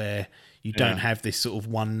that where you don't have this sort of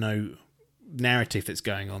one note narrative that's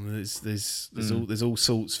going on. There's all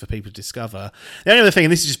sorts for people to discover. The only other thing,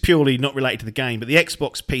 and this is just purely not related to the game, but the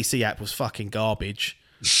Xbox PC app was fucking garbage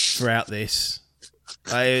throughout this.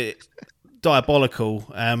 Diabolical.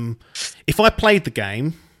 If I played the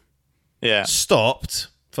game, stopped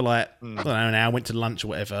for I don't know, an hour, went to lunch or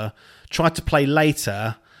whatever, tried to play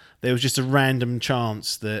later, there was just a random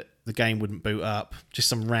chance that the game wouldn't boot up, just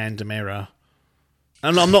some random error.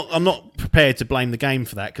 And I'm not prepared to blame the game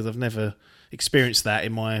for that, because I've never experienced that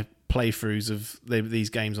in my playthroughs of these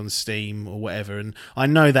games on Steam or whatever, and I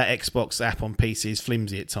know that Xbox app on PC is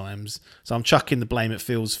flimsy at times, so I'm chucking the blame at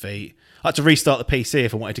Phil's feet. I had to restart the PC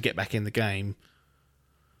if I wanted to get back in the game.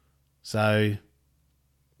 So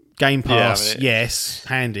Game Pass, yes,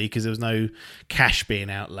 handy, because there was no cash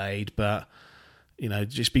being outlaid, but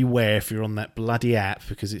just beware if you're on that bloody app,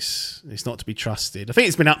 because it's not to be trusted. I think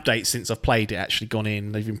it's been updated since I've played it, actually gone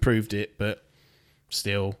in, they've improved it, but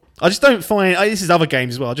still, I just don't find, this is other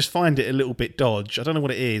games as well, I just find it a little bit dodge. I don't know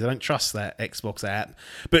what it is, I don't trust that Xbox app,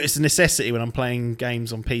 but it's a necessity when I'm playing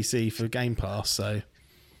games on PC for Game Pass, so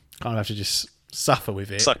kind of have to just suffer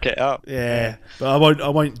with it. Suck it up. Yeah. But I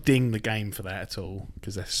won't ding the game for that at all,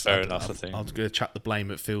 because that's fair enough. I think I'm going to chuck the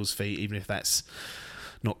blame at Phil's feet, even if that's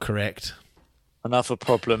not correct. Another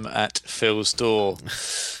problem at Phil's door.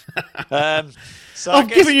 So I've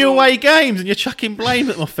given you away games and you're chucking blame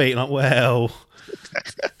at my feet. Like, well,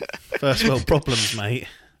 first world problems, mate.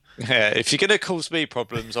 Yeah, if you're going to cause me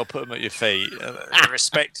problems, I'll put them at your feet. In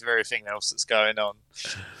respect of everything else that's going on.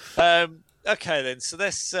 Okay, then. So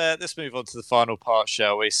let's move on to the final part,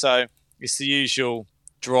 shall we? So it's the usual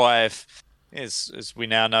drive, as we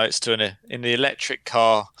now know, it's in the electric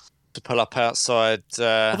car to pull up outside.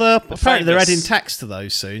 Although apparently they're adding tax to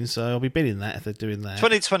those soon, so I'll be bidding that if they're doing that.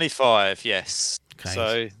 2025, yes. Okay,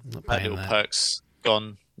 so that little perk's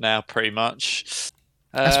gone now, pretty much.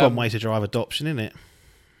 That's one way to drive adoption, isn't it?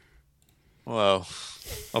 Well,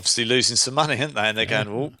 obviously losing some money, aren't they? And they're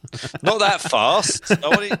going, well, not that fast. I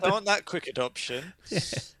want that quick adoption.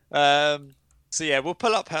 Yeah. So yeah, we'll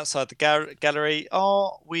pull up outside the gallery.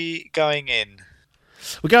 Are we going in?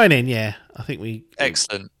 We're going in, yeah. I think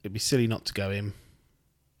Excellent. It'd be silly not to go in.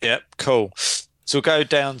 Yep, cool. So we'll go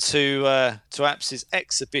down to Apps's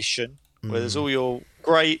exhibition, where there's all your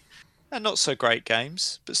great and not so great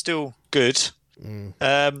games, but still good.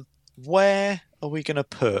 Where are we going to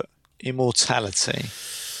put Immortality?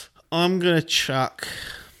 I'm going to chuck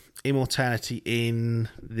Immortality in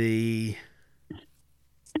the...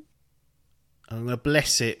 I'm going to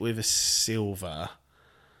bless it with a silver.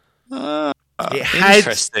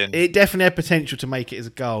 Interesting. It definitely had potential to make it as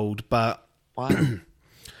a gold, but Wow.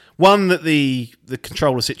 one that the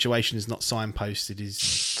controller situation is not signposted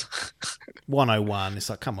is 101. It's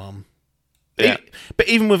like, come on. Yeah. But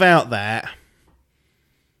even without that,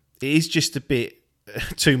 it is just a bit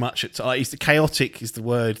too much at times. Chaotic is the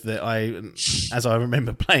word that as I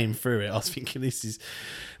remember playing through it, I was thinking this is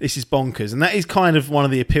bonkers, and that is kind of one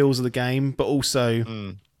of the appeals of the game. But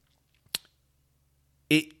also,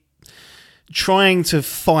 it trying to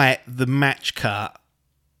fight the match cut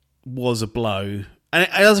was a blow. And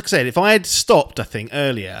as I said, if I had stopped, I think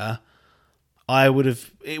earlier, it would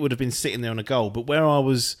have been sitting there on a goal. But where I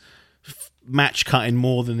was match cutting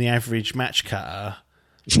more than the average match cutter,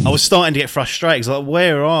 I was starting to get frustrated. Like,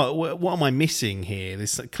 what am I missing here?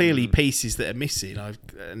 There's clearly pieces that are missing,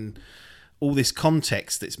 and all this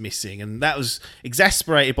context that's missing, and that was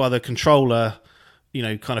exasperated by the controller,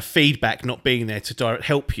 kind of feedback not being there to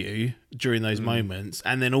help you during those moments,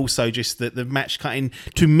 and then also just that the match cutting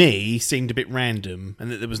to me seemed a bit random,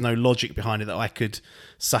 and that there was no logic behind it that I could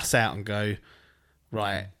suss out and go,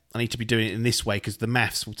 right, I need to be doing it in this way because the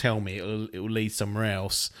maths will tell me it will lead somewhere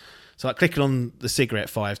else. So like clicking on the cigarette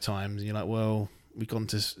 5 times, and you're like, well, we've gone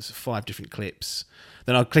to 5 different clips.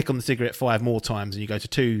 Then I'll click on the cigarette 5 more times, and you go to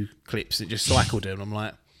 2 clips. It just cycled it, and I'm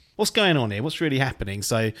like, what's going on here? What's really happening?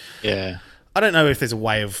 So Yeah. I don't know if there's a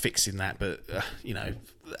way of fixing that, but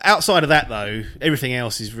outside of that though, everything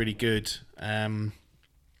else is really good.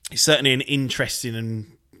 It's certainly an interesting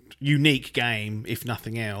and unique game, if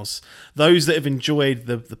nothing else. Those that have enjoyed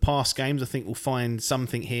the past games, I think, will find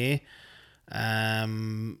something here.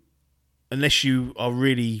 Unless you are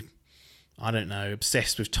really, I don't know,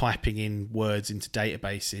 obsessed with typing in words into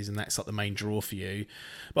databases, and that's like the main draw for you.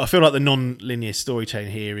 But I feel like the non-linear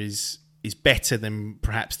storytelling here is better than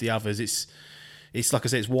perhaps the others. It's like I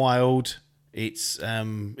said, it's wild, it's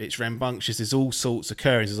rambunctious. There's all sorts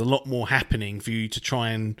occurring. There's a lot more happening for you to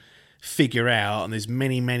try and figure out, and there's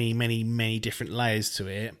many, many, many, many different layers to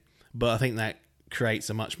it. But I think that creates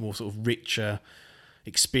a much more sort of richer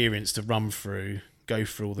experience to run through. Go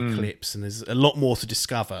through all the clips, and there's a lot more to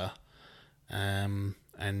discover, and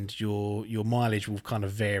your mileage will kind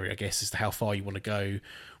of vary, I guess, as to how far you want to go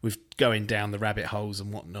with going down the rabbit holes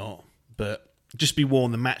and whatnot. But just be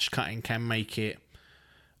warned, the match cutting can make it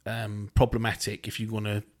problematic if you want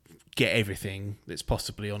to get everything that's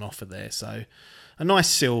possibly on offer there. So a nice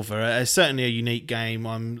silver, certainly a unique game.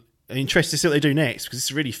 I'm interested to see what they do next, because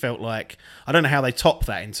this really felt like, I don't know how they top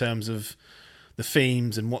that in terms of the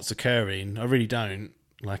themes and what's occurring. I really don't.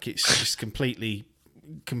 Like, it's just completely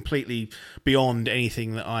beyond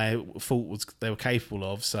anything that I thought they were capable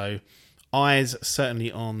of. So eyes certainly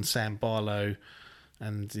on Sam Barlow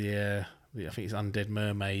and the I think it's Undead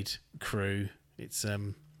Mermaid crew. It's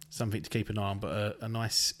something to keep an eye on, but a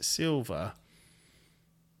nice silver.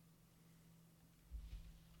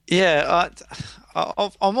 Yeah,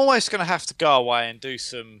 I'm almost going to have to go away and do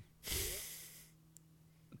some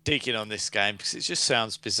digging on this game, because it just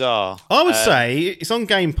sounds bizarre. I would say it's on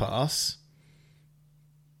Game Pass.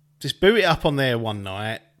 Just boot it up on there one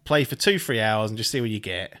night, play for 2-3 hours, and just see what you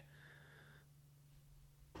get.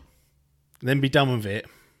 And then be done with it.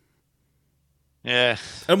 Yeah.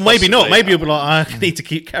 And maybe not. Maybe you'll be like, I need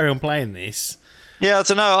to carry on playing this. Yeah, I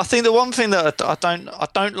don't know. I think the one thing that I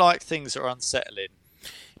don't like things that are unsettling.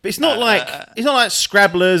 But it's not like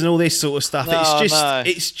Scrabblers and all this sort of stuff. No,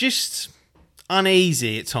 it's just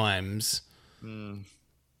uneasy at times.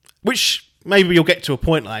 Which maybe you'll get to a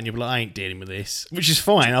point like that and you'll be like, I ain't dealing with this, which is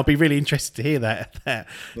fine. I'll be really interested to hear that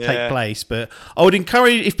take place. But I would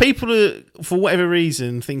encourage, if people are, for whatever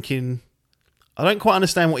reason, thinking, I don't quite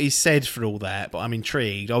understand what he said for all that, but I'm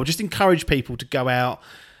intrigued, I would just encourage people to go out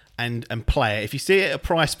and play it. If you see it at a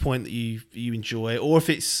price point that you enjoy, or if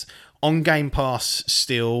it's on Game Pass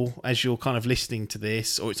still as you're kind of listening to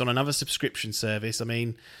this, or it's on another subscription service, I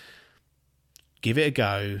mean, give it a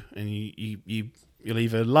go, and you'll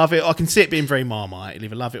either love it. I can see it being very Marmite. You'll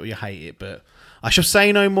either love it or you hate it, but I shall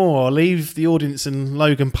say no more. I'll leave the audience and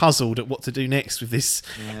Logan puzzled at what to do next with this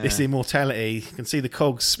Immortality. You can see the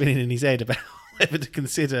cogs spinning in his head about whether to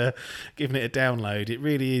consider giving it a download. It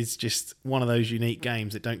really is just one of those unique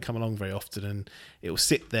games that don't come along very often, and it will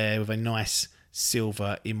sit there with a nice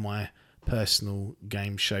silver in my personal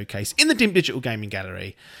game showcase in the DIMP Digital Gaming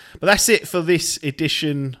Gallery. But that's it for this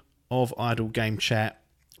edition of Idle Game Chat.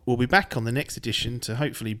 we'll be back on the next edition to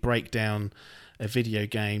hopefully break down a video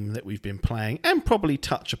game that we've been playing and probably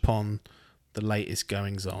touch upon the latest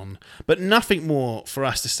goings on. But nothing more for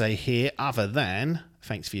us to say here other than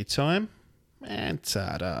thanks for your time and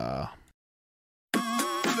ta-da.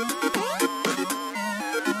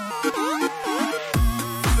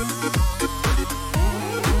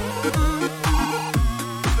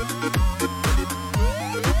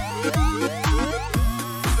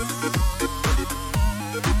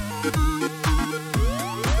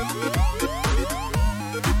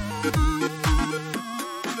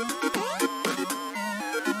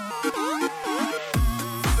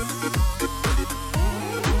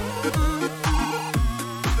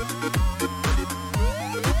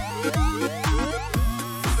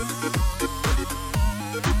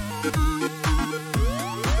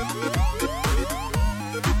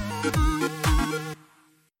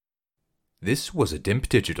 This was a DIMP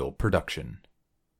Digital production.